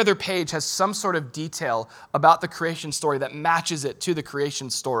 Every other page has some sort of detail about the creation story that matches it to the creation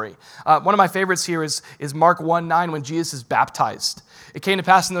story. One of my favorites here is Mark 1:9 when Jesus is baptized. It came to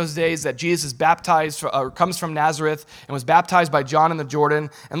pass in those days that Jesus is baptized, comes from Nazareth, and was baptized by John in the Jordan.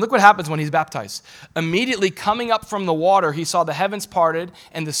 And look what happens when he's baptized. Immediately coming up from the water, he saw the heavens parted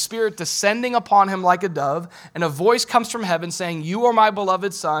and the Spirit descending upon him like a dove. And a voice comes from heaven saying, "You are my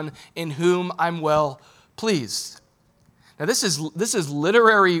beloved Son, in whom I'm well pleased." Now this is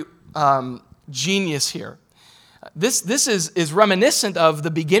literary genius here. This is reminiscent of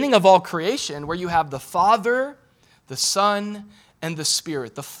the beginning of all creation, where you have the Father, the Son, and the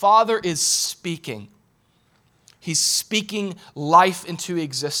Spirit. The Father is speaking. He's speaking life into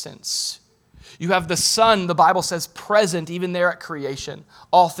existence. You have the Son, the Bible says, present even there at creation.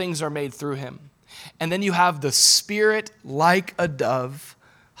 All things are made through him. And then you have the Spirit like a dove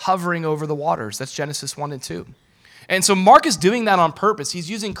hovering over the waters. That's Genesis 1 and 2. And so Mark is doing that on purpose. He's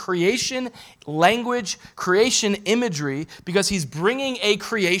using creation language, creation imagery, because he's bringing a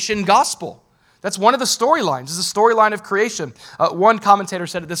creation gospel. That's one of the storylines. It's a storyline of creation. One commentator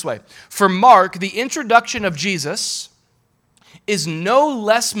said it this way: for Mark, the introduction of Jesus is no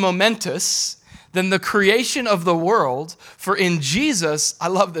less momentous than the creation of the world, for in Jesus, I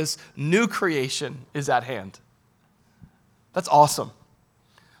love this, new creation is at hand. That's awesome.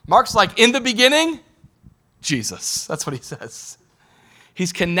 Mark's like, in the beginning, Jesus. That's what he says.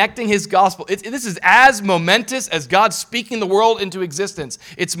 He's connecting his gospel. This is as momentous as God speaking the world into existence.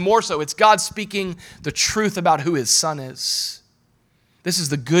 It's more so. It's God speaking the truth about who his Son is. This is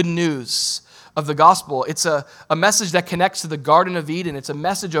the good news of the gospel. It's a message that connects to the Garden of Eden. It's a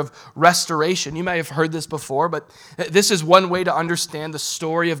message of restoration. You may have heard this before, but this is one way to understand the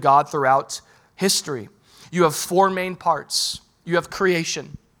story of God throughout history. You have four main parts. You have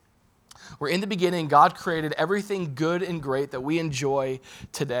creation, where in the beginning, God created everything good and great that we enjoy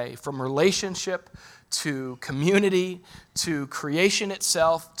today, from relationship to community to creation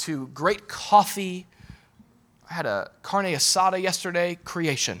itself to great coffee. I had a carne asada yesterday,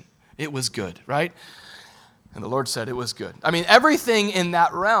 creation. It was good, right? And the Lord said it was good. I mean, everything in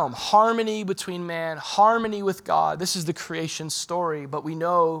that realm, harmony between man, harmony with God. This is the creation story, but we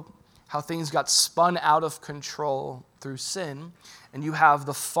know how things got spun out of control through sin. And you have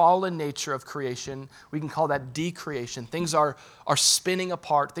the fallen nature of creation. We can call that decreation. Things are spinning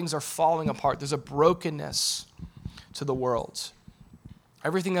apart. Things are falling apart. There's a brokenness to the world.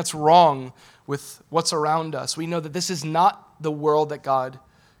 Everything that's wrong with what's around us. We know that this is not the world that God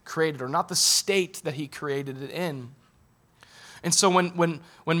created, or not the state that he created it in. And so when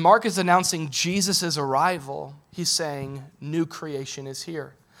Mark is announcing Jesus' arrival, he's saying new creation is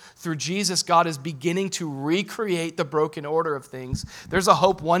here. Through Jesus, God is beginning to recreate the broken order of things. There's a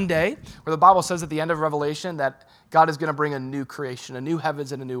hope one day where the Bible says at the end of Revelation that God is going to bring a new creation, a new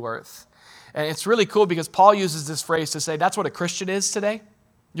heavens and a new earth. And it's really cool because Paul uses this phrase to say that's what a Christian is today.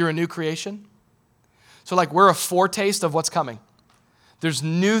 You're a new creation. So like we're a foretaste of what's coming. There's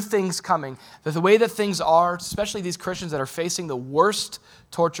new things coming. The way that things are, especially these Christians that are facing the worst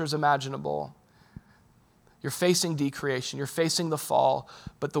tortures imaginable, you're facing decreation, you're facing the fall,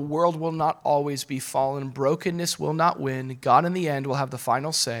 but the world will not always be fallen. Brokenness will not win. God in the end will have the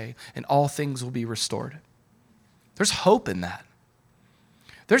final say, and all things will be restored. There's hope in that.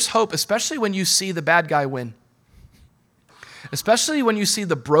 There's hope, especially when you see the bad guy win. Especially when you see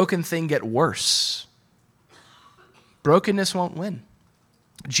the broken thing get worse. Brokenness won't win.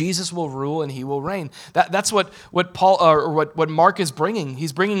 Jesus will rule and he will reign. That's what Paul or what Mark is bringing.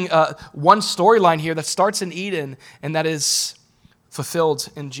 He's bringing one storyline here that starts in Eden and that is fulfilled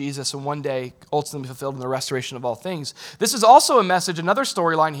in Jesus, and one day ultimately fulfilled in the restoration of all things. This is also a message. Another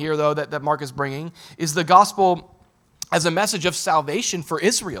storyline here, though, that Mark is bringing is the gospel as a message of salvation for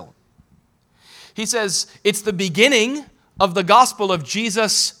Israel. He says it's the beginning of the gospel of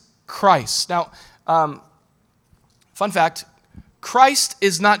Jesus Christ. Now, fun fact. Christ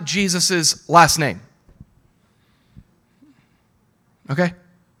is not Jesus' last name. Okay?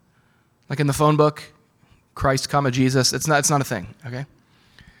 Like in the phone book, Christ, Jesus. It's not a thing, okay?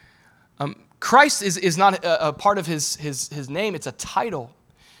 Christ is not a part of his name. It's a title.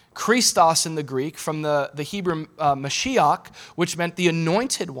 Christos in the Greek, from the Hebrew Mashiach, which meant the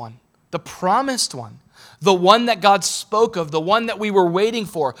anointed one, the promised one, the one that God spoke of, the one that we were waiting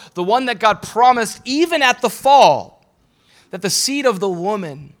for, the one that God promised even at the fall, that the seed of the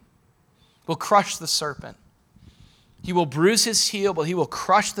woman will crush the serpent. He will bruise his heel, but he will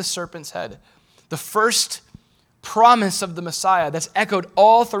crush the serpent's head. The first promise of the Messiah that's echoed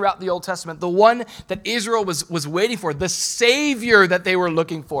all throughout the Old Testament, the one that Israel was waiting for, the Savior that they were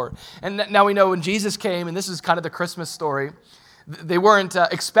looking for. And now we know when Jesus came, and this is kind of the Christmas story, they weren't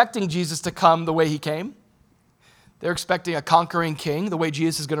expecting Jesus to come the way he came. They're expecting a conquering king, the way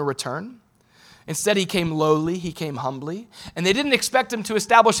Jesus is going to return. Instead, he came lowly, he came humbly, and they didn't expect him to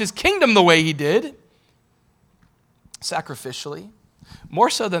establish his kingdom the way he did, sacrificially. More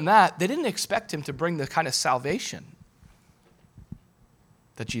so than that, they didn't expect him to bring the kind of salvation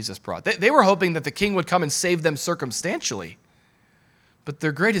that Jesus brought. They were hoping that the king would come and save them circumstantially, but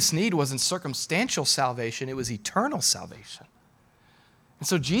their greatest need wasn't circumstantial salvation, it was eternal salvation. And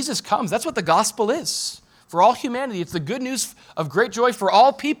so Jesus comes. That's what the gospel is. for all humanity. It's the good news of great joy for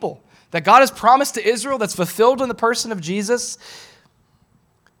all people that God has promised to Israel, that's fulfilled in the person of Jesus,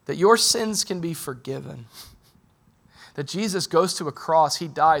 that your sins can be forgiven. That Jesus goes to a cross, he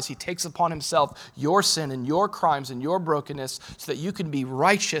dies, he takes upon himself your sin and your crimes and your brokenness so that you can be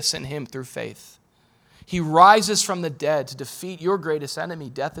righteous in him through faith. He rises from the dead to defeat your greatest enemy,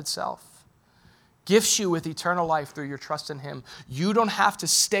 death itself. Gifts you with eternal life through your trust in him. You don't have to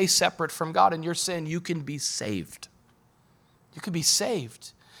stay separate from God in your sin. You can be saved. You can be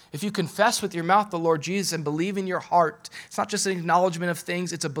saved. If you confess with your mouth the Lord Jesus and believe in your heart, it's not just an acknowledgement of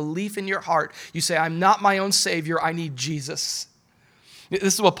things, it's a belief in your heart. You say, I'm not my own Savior, I need Jesus.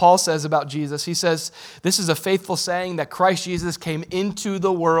 This is what Paul says about Jesus. He says, this is a faithful saying that Christ Jesus came into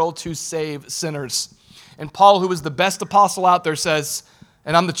the world to save sinners. And Paul, who was the best apostle out there, says,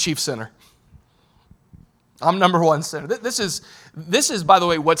 and I'm the chief sinner. I'm number one sinner. This is, by the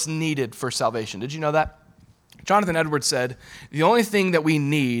way, what's needed for salvation. Did you know that? Jonathan Edwards said, the only thing that we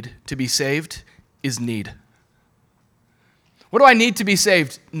need to be saved is need. What do I need to be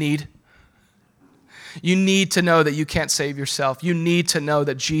saved? Need. You need to know that you can't save yourself. You need to know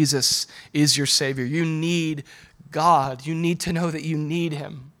that Jesus is your Savior. You need God. You need to know that you need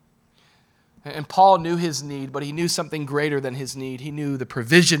him. And Paul knew his need, but he knew something greater than his need. He knew the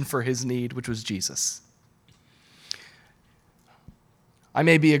provision for his need, which was Jesus. I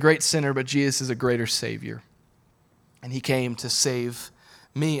may be a great sinner, but Jesus is a greater Savior. And he came to save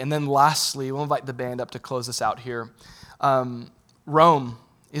me. And then lastly, we'll invite the band up to close us out here. Rome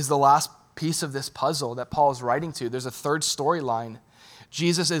is the last piece of this puzzle that Paul is writing to. There's a third storyline.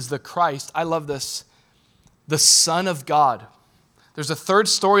 Jesus is the Christ. I love this. The Son of God. There's a third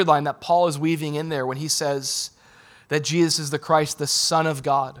storyline that Paul is weaving in there when he says that Jesus is the Christ, the Son of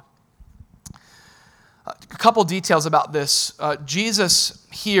God. A couple details about this. Jesus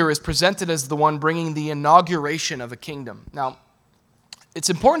here is presented as the one bringing the inauguration of a kingdom. Now, it's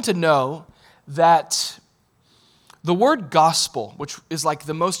important to know that the word gospel, which is like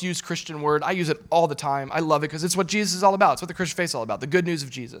the most used Christian word, I use it all the time. I love it because it's what Jesus is all about. It's what the Christian faith is all about, the good news of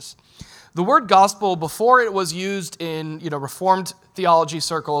Jesus. The word gospel, before it was used in Reformed theology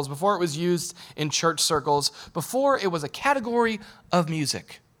circles, before it was used in church circles, before it was a category of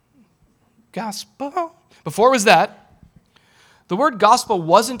music. Gospel. Before it was that, the word gospel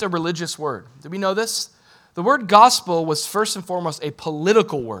wasn't a religious word. Did we know this? The word gospel was first and foremost a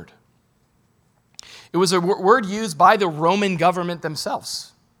political word. It was a word used by the Roman government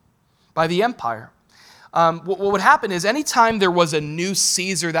themselves, by the empire. What would happen is anytime there was a new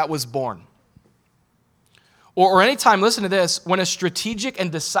Caesar that was born, or anytime, listen to this, when a strategic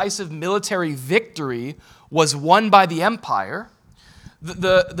and decisive military victory was won by the empire,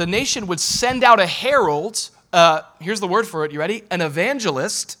 the nation would send out a herald, here's the word for it, you ready? An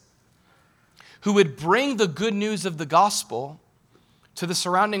evangelist, who would bring the good news of the gospel to the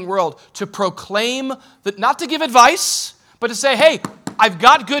surrounding world, to proclaim, that not to give advice, but to say, hey, I've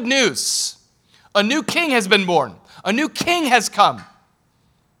got good news. A new king has been born. A new king has come.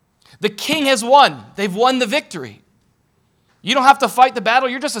 The king has won. They've won the victory. You don't have to fight the battle.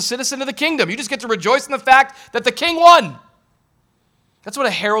 You're just a citizen of the kingdom. You just get to rejoice in the fact that the king won. That's what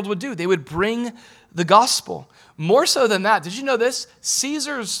a herald would do. They would bring the gospel. More so than that, did you know this?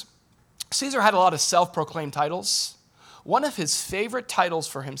 Caesar had a lot of self-proclaimed titles. One of his favorite titles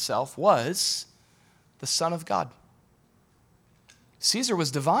for himself was the Son of God. Caesar was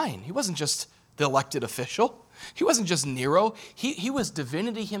divine. He wasn't just the elected official. He wasn't just Nero. He was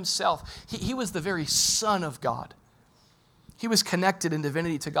divinity himself. He was the very Son of God. He was connected in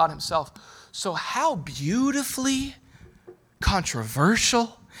divinity to God himself. So how beautifully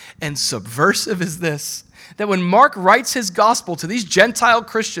controversial and subversive is this? That when Mark writes his gospel to these Gentile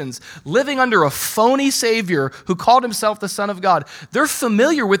Christians living under a phony Savior who called himself the Son of God, they're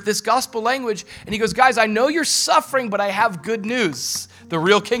familiar with this gospel language. And he goes, guys, I know you're suffering, but I have good news. The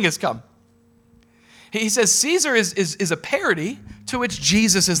real king has come. He says Caesar is a parody to which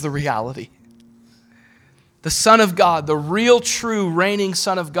Jesus is the reality. The Son of God, the real, true, reigning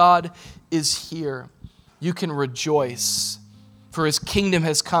Son of God is here. You can rejoice, for his kingdom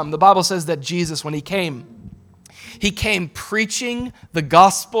has come. The Bible says that Jesus, when he came preaching the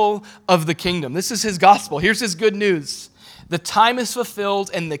gospel of the kingdom. This is his gospel. Here's his good news. The time is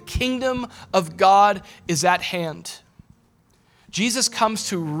fulfilled and the kingdom of God is at hand. Jesus comes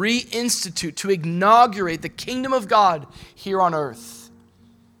to reinstitute, to inaugurate the kingdom of God here on earth.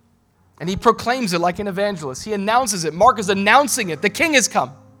 And he proclaims it like an evangelist. He announces it. Mark is announcing it. The king has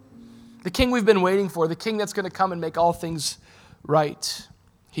come. The king we've been waiting for. The king that's going to come and make all things right.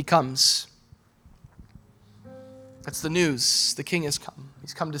 He comes. That's the news. The king has come.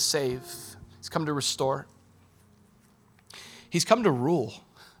 He's come to save. He's come to restore. He's come to rule.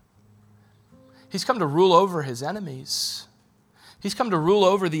 He's come to rule over his enemies. He's come to rule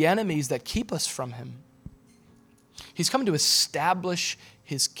over the enemies that keep us from him. He's come to establish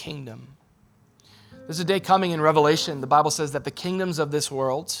his kingdom. There's a day coming in Revelation, the Bible says that the kingdoms of this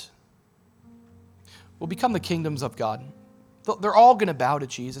world will become the kingdoms of God. They're all going to bow to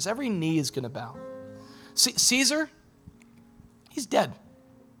Jesus. Every knee is going to bow. Caesar, he's dead.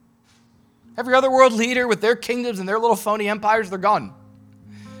 Every other world leader with their kingdoms and their little phony empires, they're gone.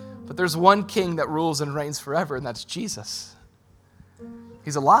 But there's one king that rules and reigns forever, and that's Jesus.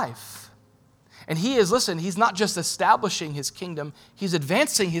 He's alive. And he is, listen, he's not just establishing his kingdom, he's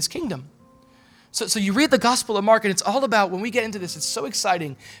advancing his kingdom. So you read the Gospel of Mark, and it's all about, when we get into this, it's so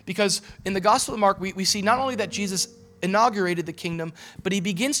exciting, because in the Gospel of Mark, we see not only that Jesus inaugurated the kingdom, but he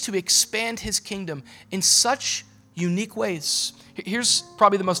begins to expand his kingdom in such unique ways. Here's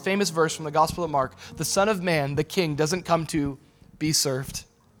probably the most famous verse from the Gospel of Mark. The Son of Man, the King, doesn't come to be served,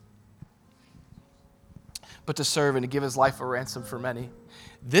 but to serve and to give his life a ransom for many.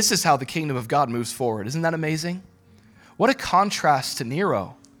 This is how the kingdom of God moves forward. Isn't that amazing? What a contrast to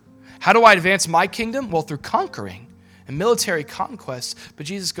Nero. How do I advance my kingdom? Well, through conquering and military conquest. But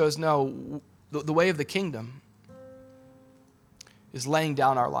Jesus goes, no, the way of the kingdom is laying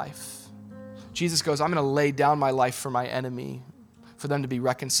down our life. Jesus goes, I'm going to lay down my life for my enemy, for them to be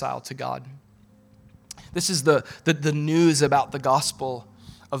reconciled to God. This is the news about the Gospel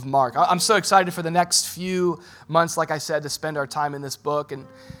of Mark. I'm so excited for the next few months, like I said, to spend our time in this book and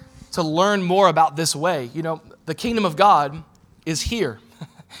to learn more about this way. You know, the kingdom of God is here.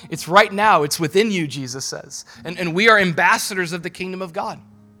 It's right now. It's within you, Jesus says. And we are ambassadors of the kingdom of God.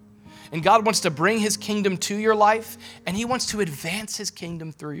 And God wants to bring his kingdom to your life, and he wants to advance his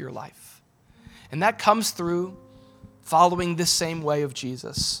kingdom through your life. And that comes through following this same way of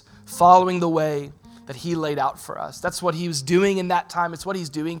Jesus, following the way that he laid out for us. That's what he was doing in that time. It's what he's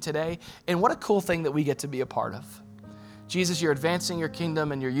doing today. And what a cool thing that we get to be a part of. Jesus, you're advancing your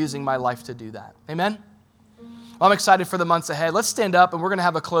kingdom, and you're using my life to do that. Amen? Well, I'm excited for the months ahead. Let's stand up, and we're going to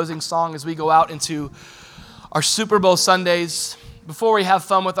have a closing song as we go out into our Super Bowl Sundays. Before we have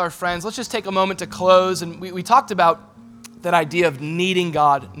fun with our friends, let's just take a moment to close. And we talked about that idea of needing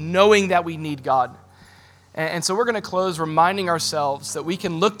God, knowing that we need God. And so we're going to close reminding ourselves that we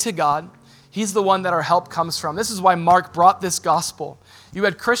can look to God. He's the one that our help comes from. This is why Mark brought this gospel. You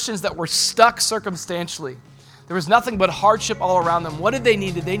had Christians that were stuck circumstantially. There was nothing but hardship all around them. What did they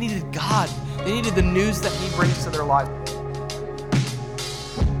need? They needed God. They needed the news that he brings to their life.